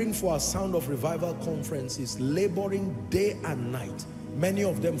 preparing for our Sound of Revival conferences, laboring day and night, many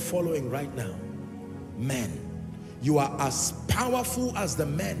of them following right now. Men, you are as powerful as the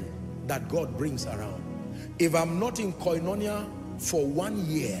men that God brings around. If I'm not in Koinonia for 1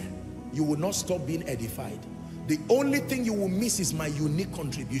 year, you will not stop being edified. The only thing you will miss is my unique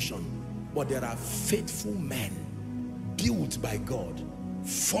contribution. But there are faithful men built by God,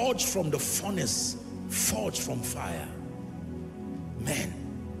 forged from the furnace, forged from fire. Men.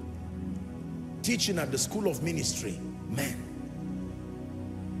 Teaching at the school of ministry, men.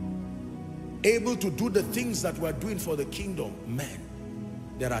 Able to do the things that we're doing for the kingdom, men.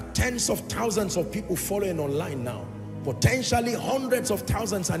 There are tens of thousands of people following online now. Potentially hundreds of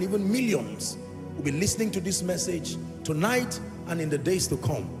thousands and even millions will be listening to this message tonight and in the days to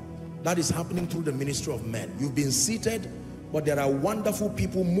come. That is happening through the ministry of men. You've been seated, but there are wonderful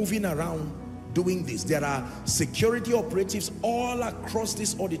people moving around doing this. There are security operatives all across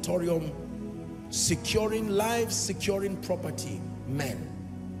this auditorium, securing lives, securing property. Men.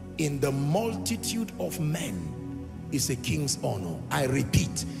 In the multitude of men is a king's honor. I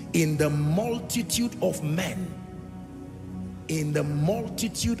repeat, in the multitude of men, in the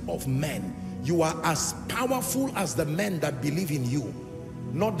multitude of men, you are as powerful as the men that believe in you,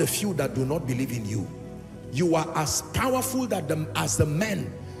 not the few that do not believe in you. You are as powerful as the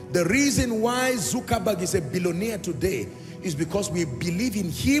men. The reason why Zuckerberg is a billionaire today is because we believe in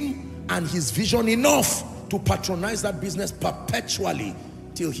him and his vision enough to patronize that business perpetually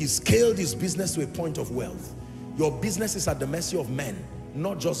till he scaled his business to a point of wealth. Your business is at the mercy of men,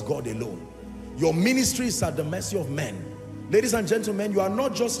 not just God alone. Your ministry is at the mercy of men. Ladies and gentlemen, you are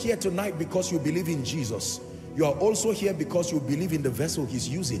not just here tonight because you believe in Jesus. You are also here because you believe in the vessel he's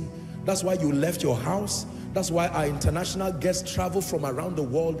using. That's why you left your house. That's why our international guests travel from around the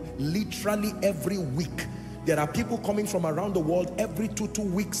world literally every week. There are people coming from around the world every two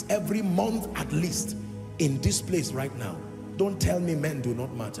weeks, every month at least, in this place right now. Don't tell me men do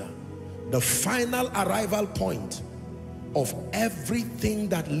not matter. The final arrival point of everything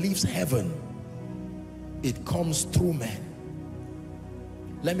that leaves heaven, it comes through men.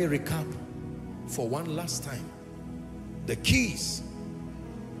 Let me recap for one last time. The keys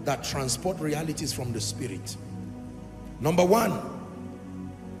that transport realities from the spirit. Number one,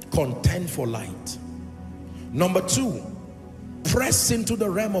 contend for light. Number two, press into the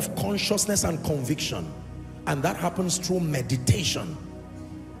realm of consciousness and conviction. And that happens through meditation.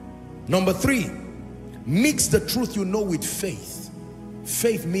 Number three, mix the truth you know with faith.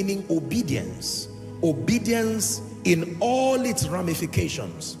 Faith meaning obedience. Obedience in all its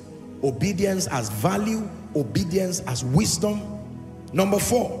ramifications. Obedience as value, obedience as wisdom. Number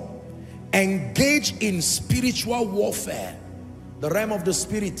four, engage in spiritual warfare. The realm of the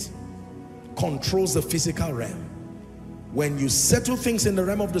spirit controls the physical realm. When you settle things in the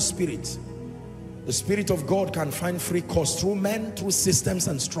realm of the spirit of God can find free course through men, through systems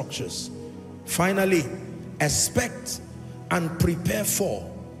and structures. Finally, expect and prepare for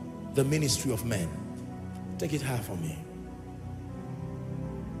the ministry of men. Take it high for me.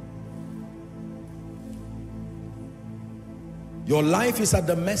 Your life is at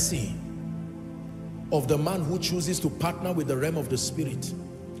the mercy of the man who chooses to partner with the realm of the spirit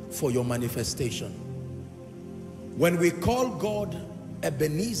for your manifestation. When we call God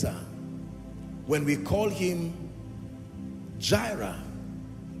Ebenezer, when we call him Jireh,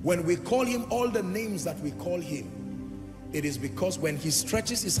 when we call him all the names that we call him, it is because when he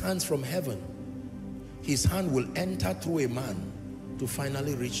stretches his hands from heaven, his hand will enter through a man to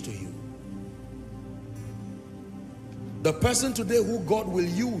finally reach to you. The person today who God will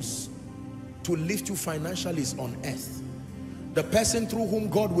use to lift you financially is on earth. The person through whom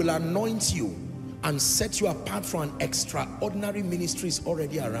God will anoint you and set you apart from an extraordinary ministry is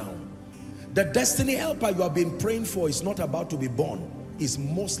already around. The destiny helper you have been praying for is not about to be born, is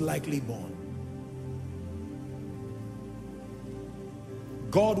most likely born.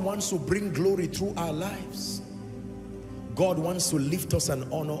 God wants to bring glory through our lives. God wants to lift us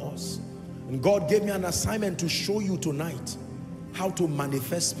and honor us. And God gave me an assignment to show you tonight how to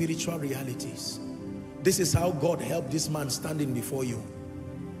manifest spiritual realities. This is how God helped this man standing before you.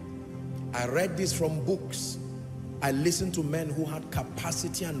 I read this from books. I listened to men who had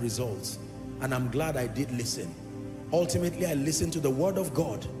capacity and results, and I'm glad I did listen. Ultimately, I listened to the word of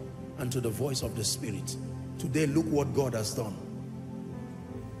God and to the voice of the Spirit. Today, look what God has done.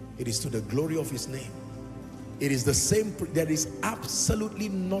 It is to the glory of his name. It is the same. There is absolutely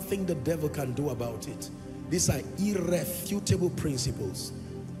nothing the devil can do about it. These are irrefutable principles.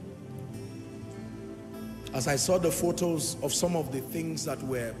 As I saw the photos of some of the things that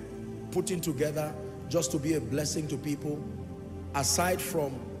were putting together just to be a blessing to people, aside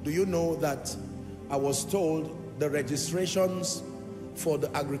from, do you know that I was told the registrations for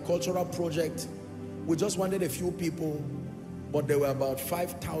the agricultural project, we just wanted a few people, but there were about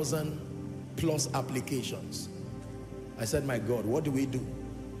 5,000 plus applications. I said, my God, what do we do?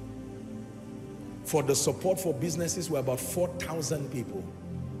 For the support for businesses, we're about 4,000 people.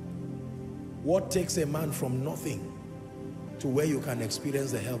 What takes a man from nothing to where you can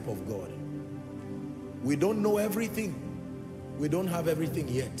experience the help of God? We don't know everything. We don't have everything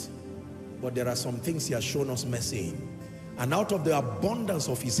yet. But there are some things he has shown us mercy in. And out of the abundance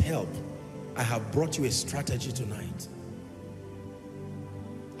of his help, I have brought you a strategy tonight.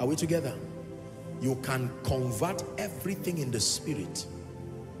 Are we together? You can convert everything in the spirit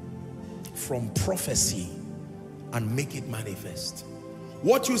from prophecy and make it manifest.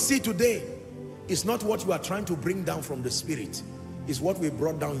 What you see today is not what you are trying to bring down from the spirit. It's what we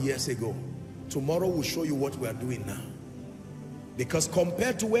brought down years ago. Tomorrow we'll show you what we are doing now. Because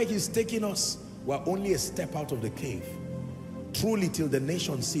compared to where he's taking us, we're only a step out of the cave. Truly, till the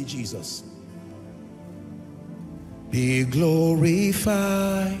nations see Jesus. Be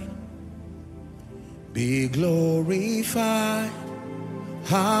glorified. Be glorified.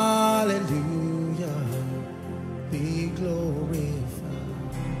 Hallelujah. Be glorified.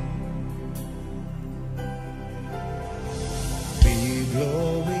 Be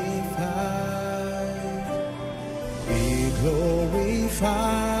glorified. Be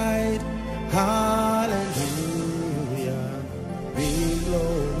glorified. Hallelujah. Be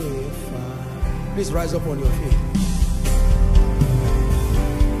glorified. Please rise up on your feet.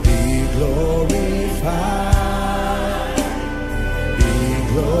 Be glorified. Be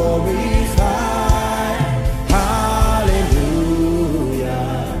glorified. Hallelujah.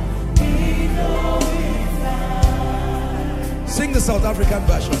 Be glorified. Sing the South African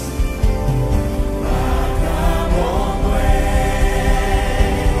version.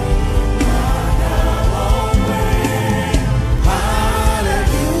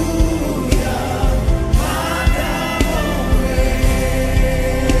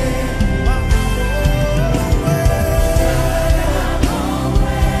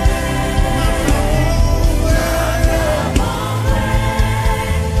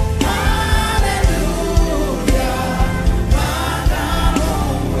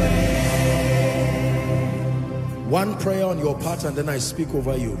 One prayer on your part and then I speak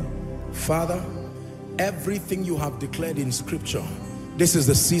over you. Father, everything you have declared in scripture, this is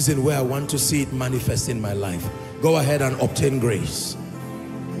the season where I want to see it manifest in my life. Go ahead and obtain grace.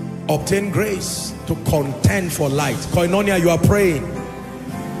 Obtain grace to contend for light. Koinonia, you are praying.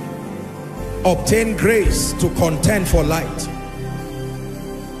 Obtain grace to contend for light.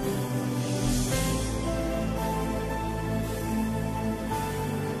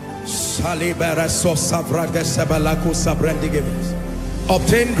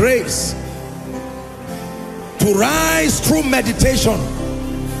 Obtain grace to rise through meditation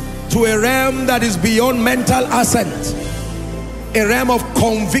to a realm that is beyond mental assent, a realm of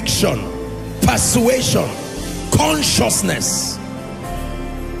conviction, persuasion, consciousness.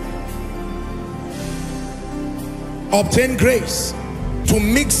 Obtain grace to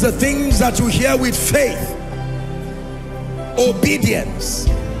mix the things that you hear with faith, obedience,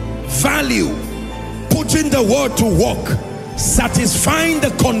 value, putting the word to work, satisfying the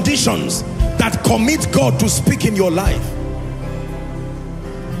conditions that commit God to speak in your life.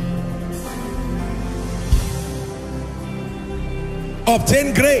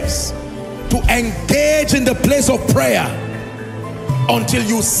 Obtain grace to engage in the place of prayer until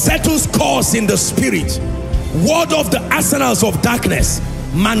you settle scores in the spirit. Ward off the arsenals of darkness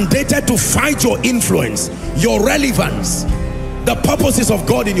mandated to fight your influence, your relevance, the purposes of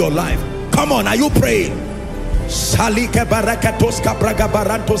God in your life. Come on, are you praying?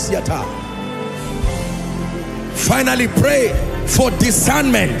 Finally, pray for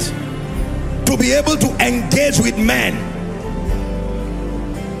discernment to be able to engage with men.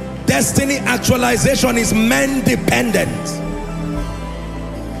 Destiny actualization is man dependent.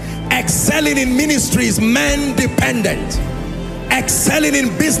 Excelling in ministry is man dependent. Excelling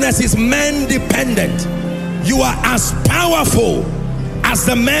in business is man dependent. You are as powerful as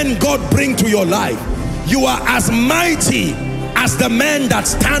the men God bring to your life. You are as mighty as the men that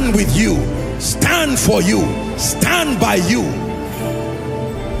stand with you, stand for you, stand by you.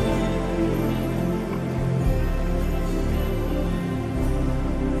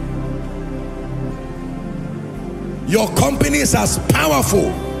 Your company is as powerful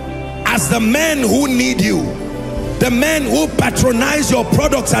as the men who need you, the men who patronize your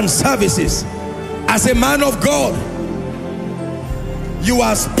products and services. As a man of God, you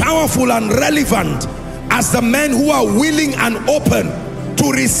are as powerful and relevant as the men who are willing and open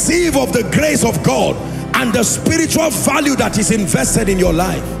to receive of the grace of God and the spiritual value that is invested in your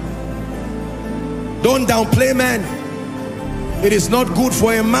life. Don't downplay men. It is not good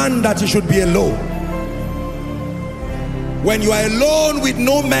for a man that he should be alone. When you are alone with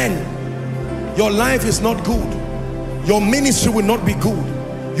no men, your life is not good. Your ministry will not be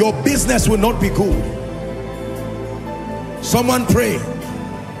good. Your business will not be good. Someone pray.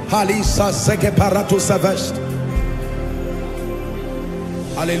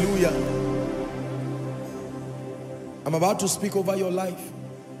 Hallelujah. I'm about to speak over your life.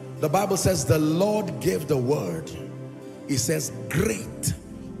 The Bible says the Lord gave the word. It says great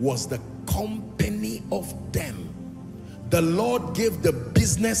was the company of them. The Lord gave the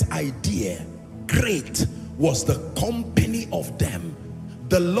business idea. Great was the company of them.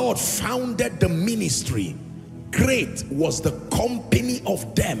 The Lord founded the ministry. Great was the company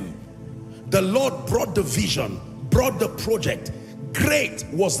of them. The Lord brought the vision, brought the project. Great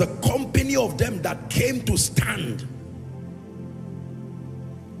was the company of them that came to stand.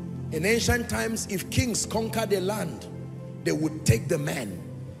 In ancient times, if kings conquered a land, they would take the men.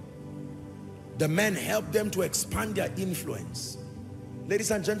 The men helped them to expand their influence.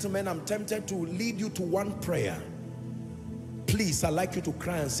 Ladies and gentlemen, I'm tempted to lead you to one prayer. Please, I'd like you to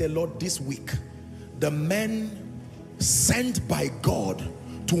cry and say, Lord, this week, the men sent by God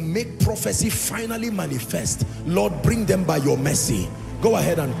to make prophecy finally manifest, Lord, bring them by your mercy. Go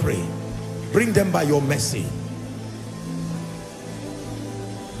ahead and pray. Bring them by your mercy.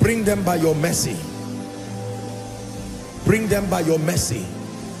 Bring them by your mercy. Bring them by your mercy.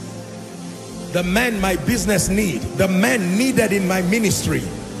 The men my business need, the men needed in my ministry,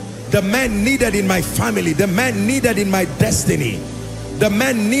 the men needed in my family, the men needed in my destiny, the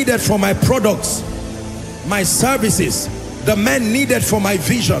men needed for my products, my services, the men needed for my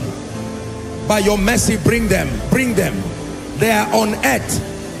vision. By your mercy, bring them, bring them. They are on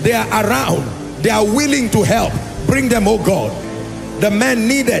earth, they are around, they are willing to help. Bring them, oh God. The men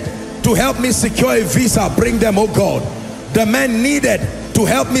needed to help me secure a visa, bring them, oh God. The men needed to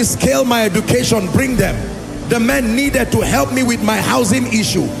help me scale my education, bring them. The men needed to help me with my housing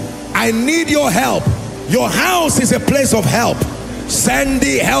issue. I need your help. Your house is a place of help. Send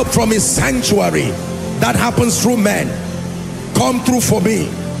the help from his sanctuary. That happens through men. Come through for me.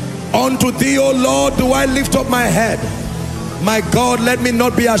 Unto thee, O Lord, do I lift up my head. My God, let me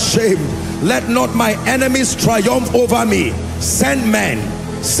not be ashamed. Let not my enemies triumph over me. Send men,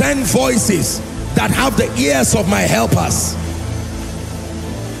 send voices that have the ears of my helpers.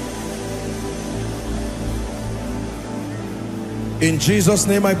 In Jesus'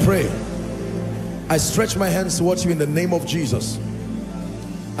 name I pray. I stretch my hands towards you in the name of Jesus.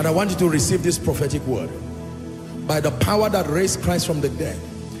 And I want you to receive this prophetic word. By the power that raised Christ from the dead,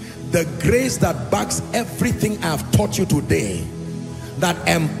 the grace that backs everything I have taught you today, that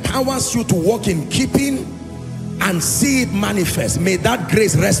empowers you to walk in keeping and see it manifest, may that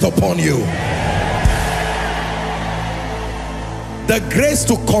grace rest upon you. The grace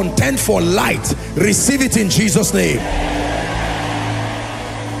to contend for light, receive it in Jesus' name.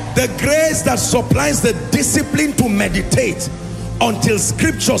 The grace that supplies the discipline to meditate until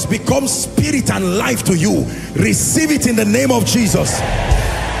scriptures become spirit and life to you, receive it in the name of Jesus.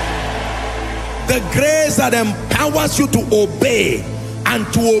 The grace that empowers you to obey and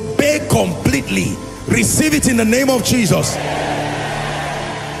to obey completely, receive it in the name of Jesus.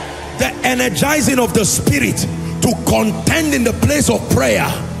 The energizing of the spirit to contend in the place of prayer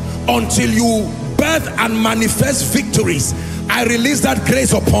until you birth and manifest victories. I release that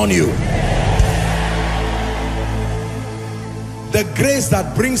grace upon you. The grace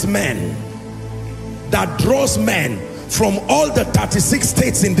that brings men, that draws men from all the 36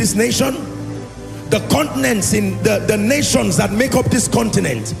 states in this nation, the continents in the nations that make up this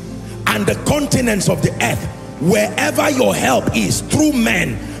continent, and the continents of the earth. Wherever your help is, through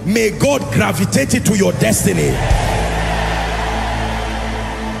men, may God gravitate it to your destiny.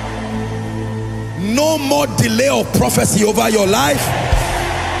 No more delay of prophecy over your life.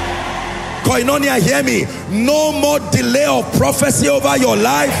 Koinonia, hear me. No more delay of prophecy over your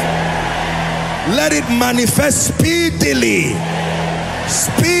life. Let it manifest speedily.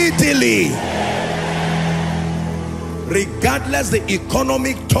 Speedily. Regardless the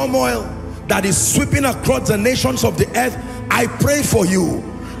economic turmoil that is sweeping across the nations of the earth, I pray for you.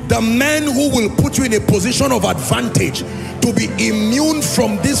 The men who will put you in a position of advantage to be immune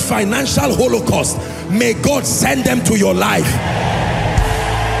from this financial holocaust, may God send them to your life.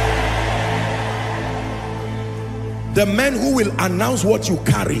 The men who will announce what you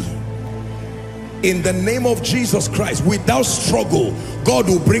carry, in the name of Jesus Christ, without struggle, God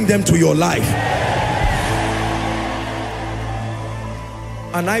will bring them to your life.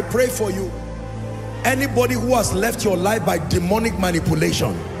 And I pray for you, anybody who has left your life by demonic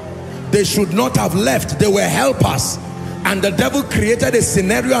manipulation, they should not have left. They were helpers, and the devil created a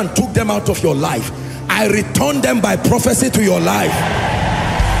scenario and took them out of your life. I return them by prophecy to your life.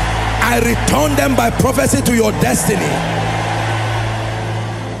 I return them by prophecy to your destiny.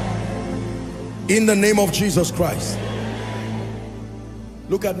 In the name of Jesus Christ.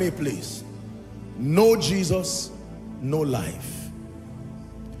 Look at me, please. No Jesus, no life.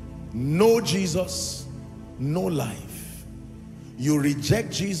 No Jesus, no life. You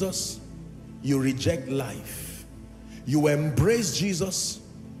reject Jesus, you reject life. You embrace Jesus,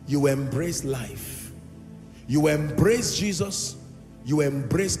 you embrace life. You embrace Jesus, you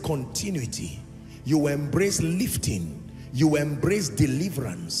embrace continuity. You embrace lifting. You embrace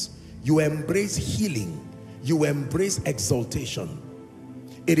deliverance. You embrace healing. You embrace exaltation.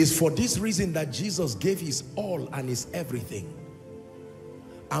 It is for this reason that Jesus gave his all and his everything.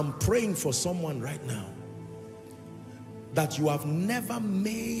 I'm praying for someone right now that you have never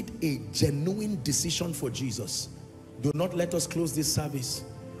made a genuine decision for Jesus. Do not let us close this service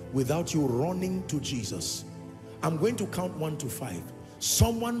without you running to Jesus. I'm going to count 1 to 5.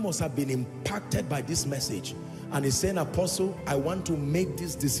 Someone must have been impacted by this message and is saying, Apostle, I want to make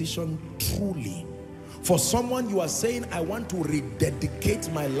this decision truly. For someone, you are saying, I want to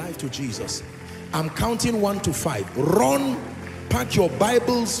rededicate my life to Jesus. I'm counting 1 to 5. Run. Pack your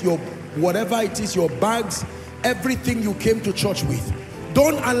Bibles, your whatever it is, your bags, everything you came to church with.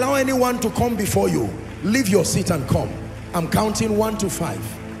 Don't allow anyone to come before you. Leave your seat and come. I'm counting 1 to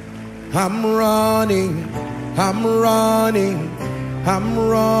 5. I'm running, I'm running, I'm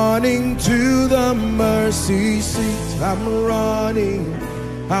running to the mercy seat. I'm running,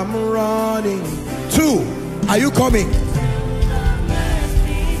 I'm running. 2, are you coming?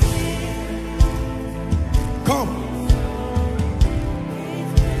 Come.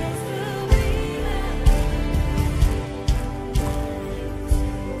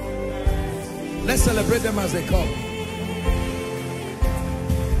 Let's celebrate them as they come.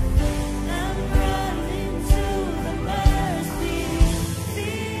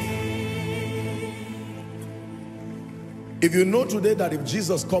 If you know today that if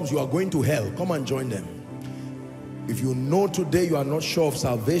Jesus comes, you are going to hell, come and join them. If you know today you are not sure of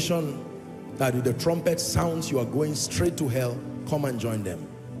salvation, that if the trumpet sounds, you are going straight to hell, come and join them.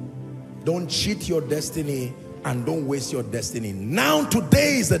 Don't cheat your destiny and don't waste your destiny. Now,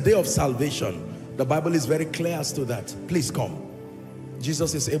 today is the day of salvation. The Bible is very clear as to that. Please come.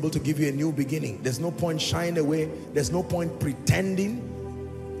 Jesus is able to give you a new beginning. There's no point shying away. There's no point pretending.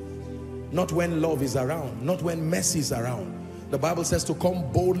 Not when love is around. Not when mercy is around. The Bible says to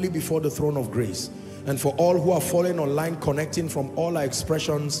come boldly before the throne of grace. And for all who are following online, connecting from all our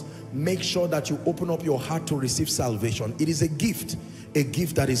expressions, make sure that you open up your heart to receive salvation. It is a gift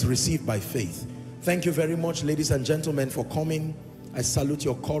that is received by faith. Thank you very much, ladies and gentlemen, for coming. I salute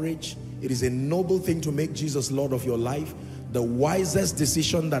your courage. It is a noble thing to make Jesus Lord of your life. The wisest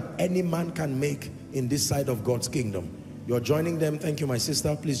decision that any man can make in this side of God's kingdom. You're joining them. Thank you, my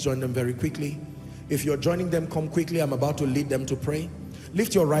sister. Please join them very quickly. If you're joining them, come quickly. I'm about to lead them to pray.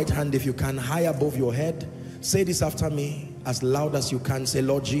 Lift your right hand if you can, high above your head. Say this after me as loud as you can. Say,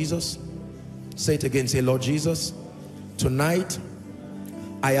 Lord Jesus. Say it again. Say, Lord Jesus, tonight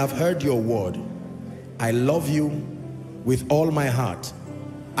I have heard your word. I love you with all my heart.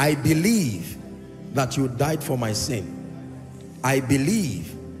 I believe that you died for my sin. I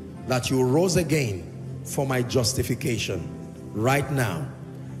believe that you rose again for my justification. Right now,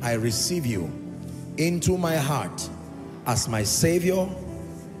 I receive you into my heart as my Savior,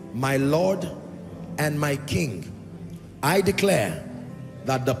 my Lord, and my King. I declare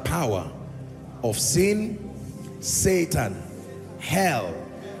that the power of sin, Satan, hell,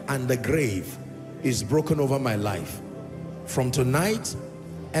 and the grave is broken over my life. From tonight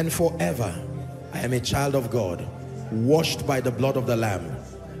and forever, I am a child of God, washed by the blood of the Lamb.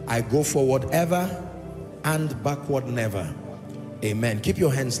 I go forward ever and backward never. Amen. Keep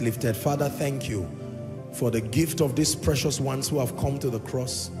your hands lifted. Father, thank you for the gift of these precious ones who have come to the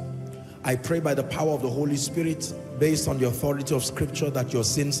cross. I pray by the power of the Holy Spirit, based on the authority of Scripture, that your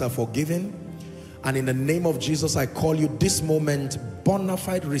sins are forgiven. And in the name of Jesus, I call you this moment bona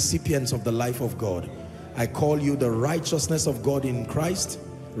fide recipients of the life of God. I call you the righteousness of God in Christ,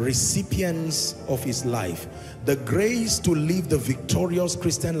 recipients of his life. The grace to live the victorious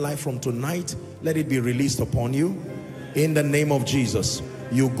Christian life from tonight, let it be released upon you. In the name of Jesus,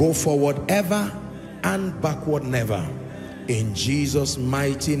 you go forward ever and backward never. In Jesus'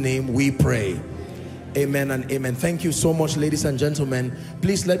 mighty name we pray. Amen and amen. Thank you so much, ladies and gentlemen.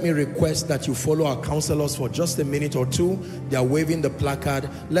 Please let me request that you follow our counselors for just a minute or two. They are waving the placard.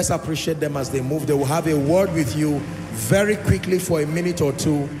 Let's appreciate them as they move. They will have a word with you very quickly for a minute or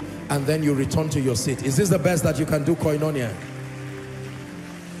two, and then you return to your seat. Is this the best that you can do, Koinonia?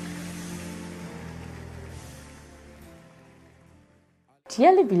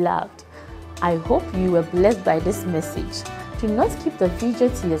 Dearly beloved, I hope you were blessed by this message. Do not keep the video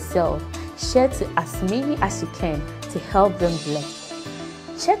to yourself. Share to as many as you can to help them bless.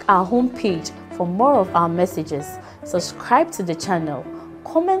 Check our homepage for more of our messages. Subscribe to the channel,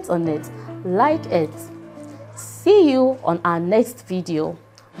 comment on it, like it. See you on our next video.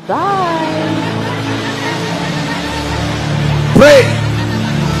 Bye. Pray,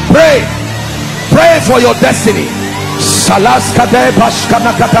 pray, pray for your destiny.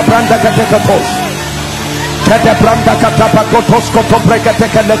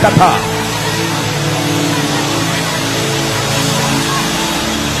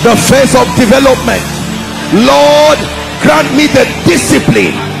 The phase of development. Lord, grant me the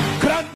discipline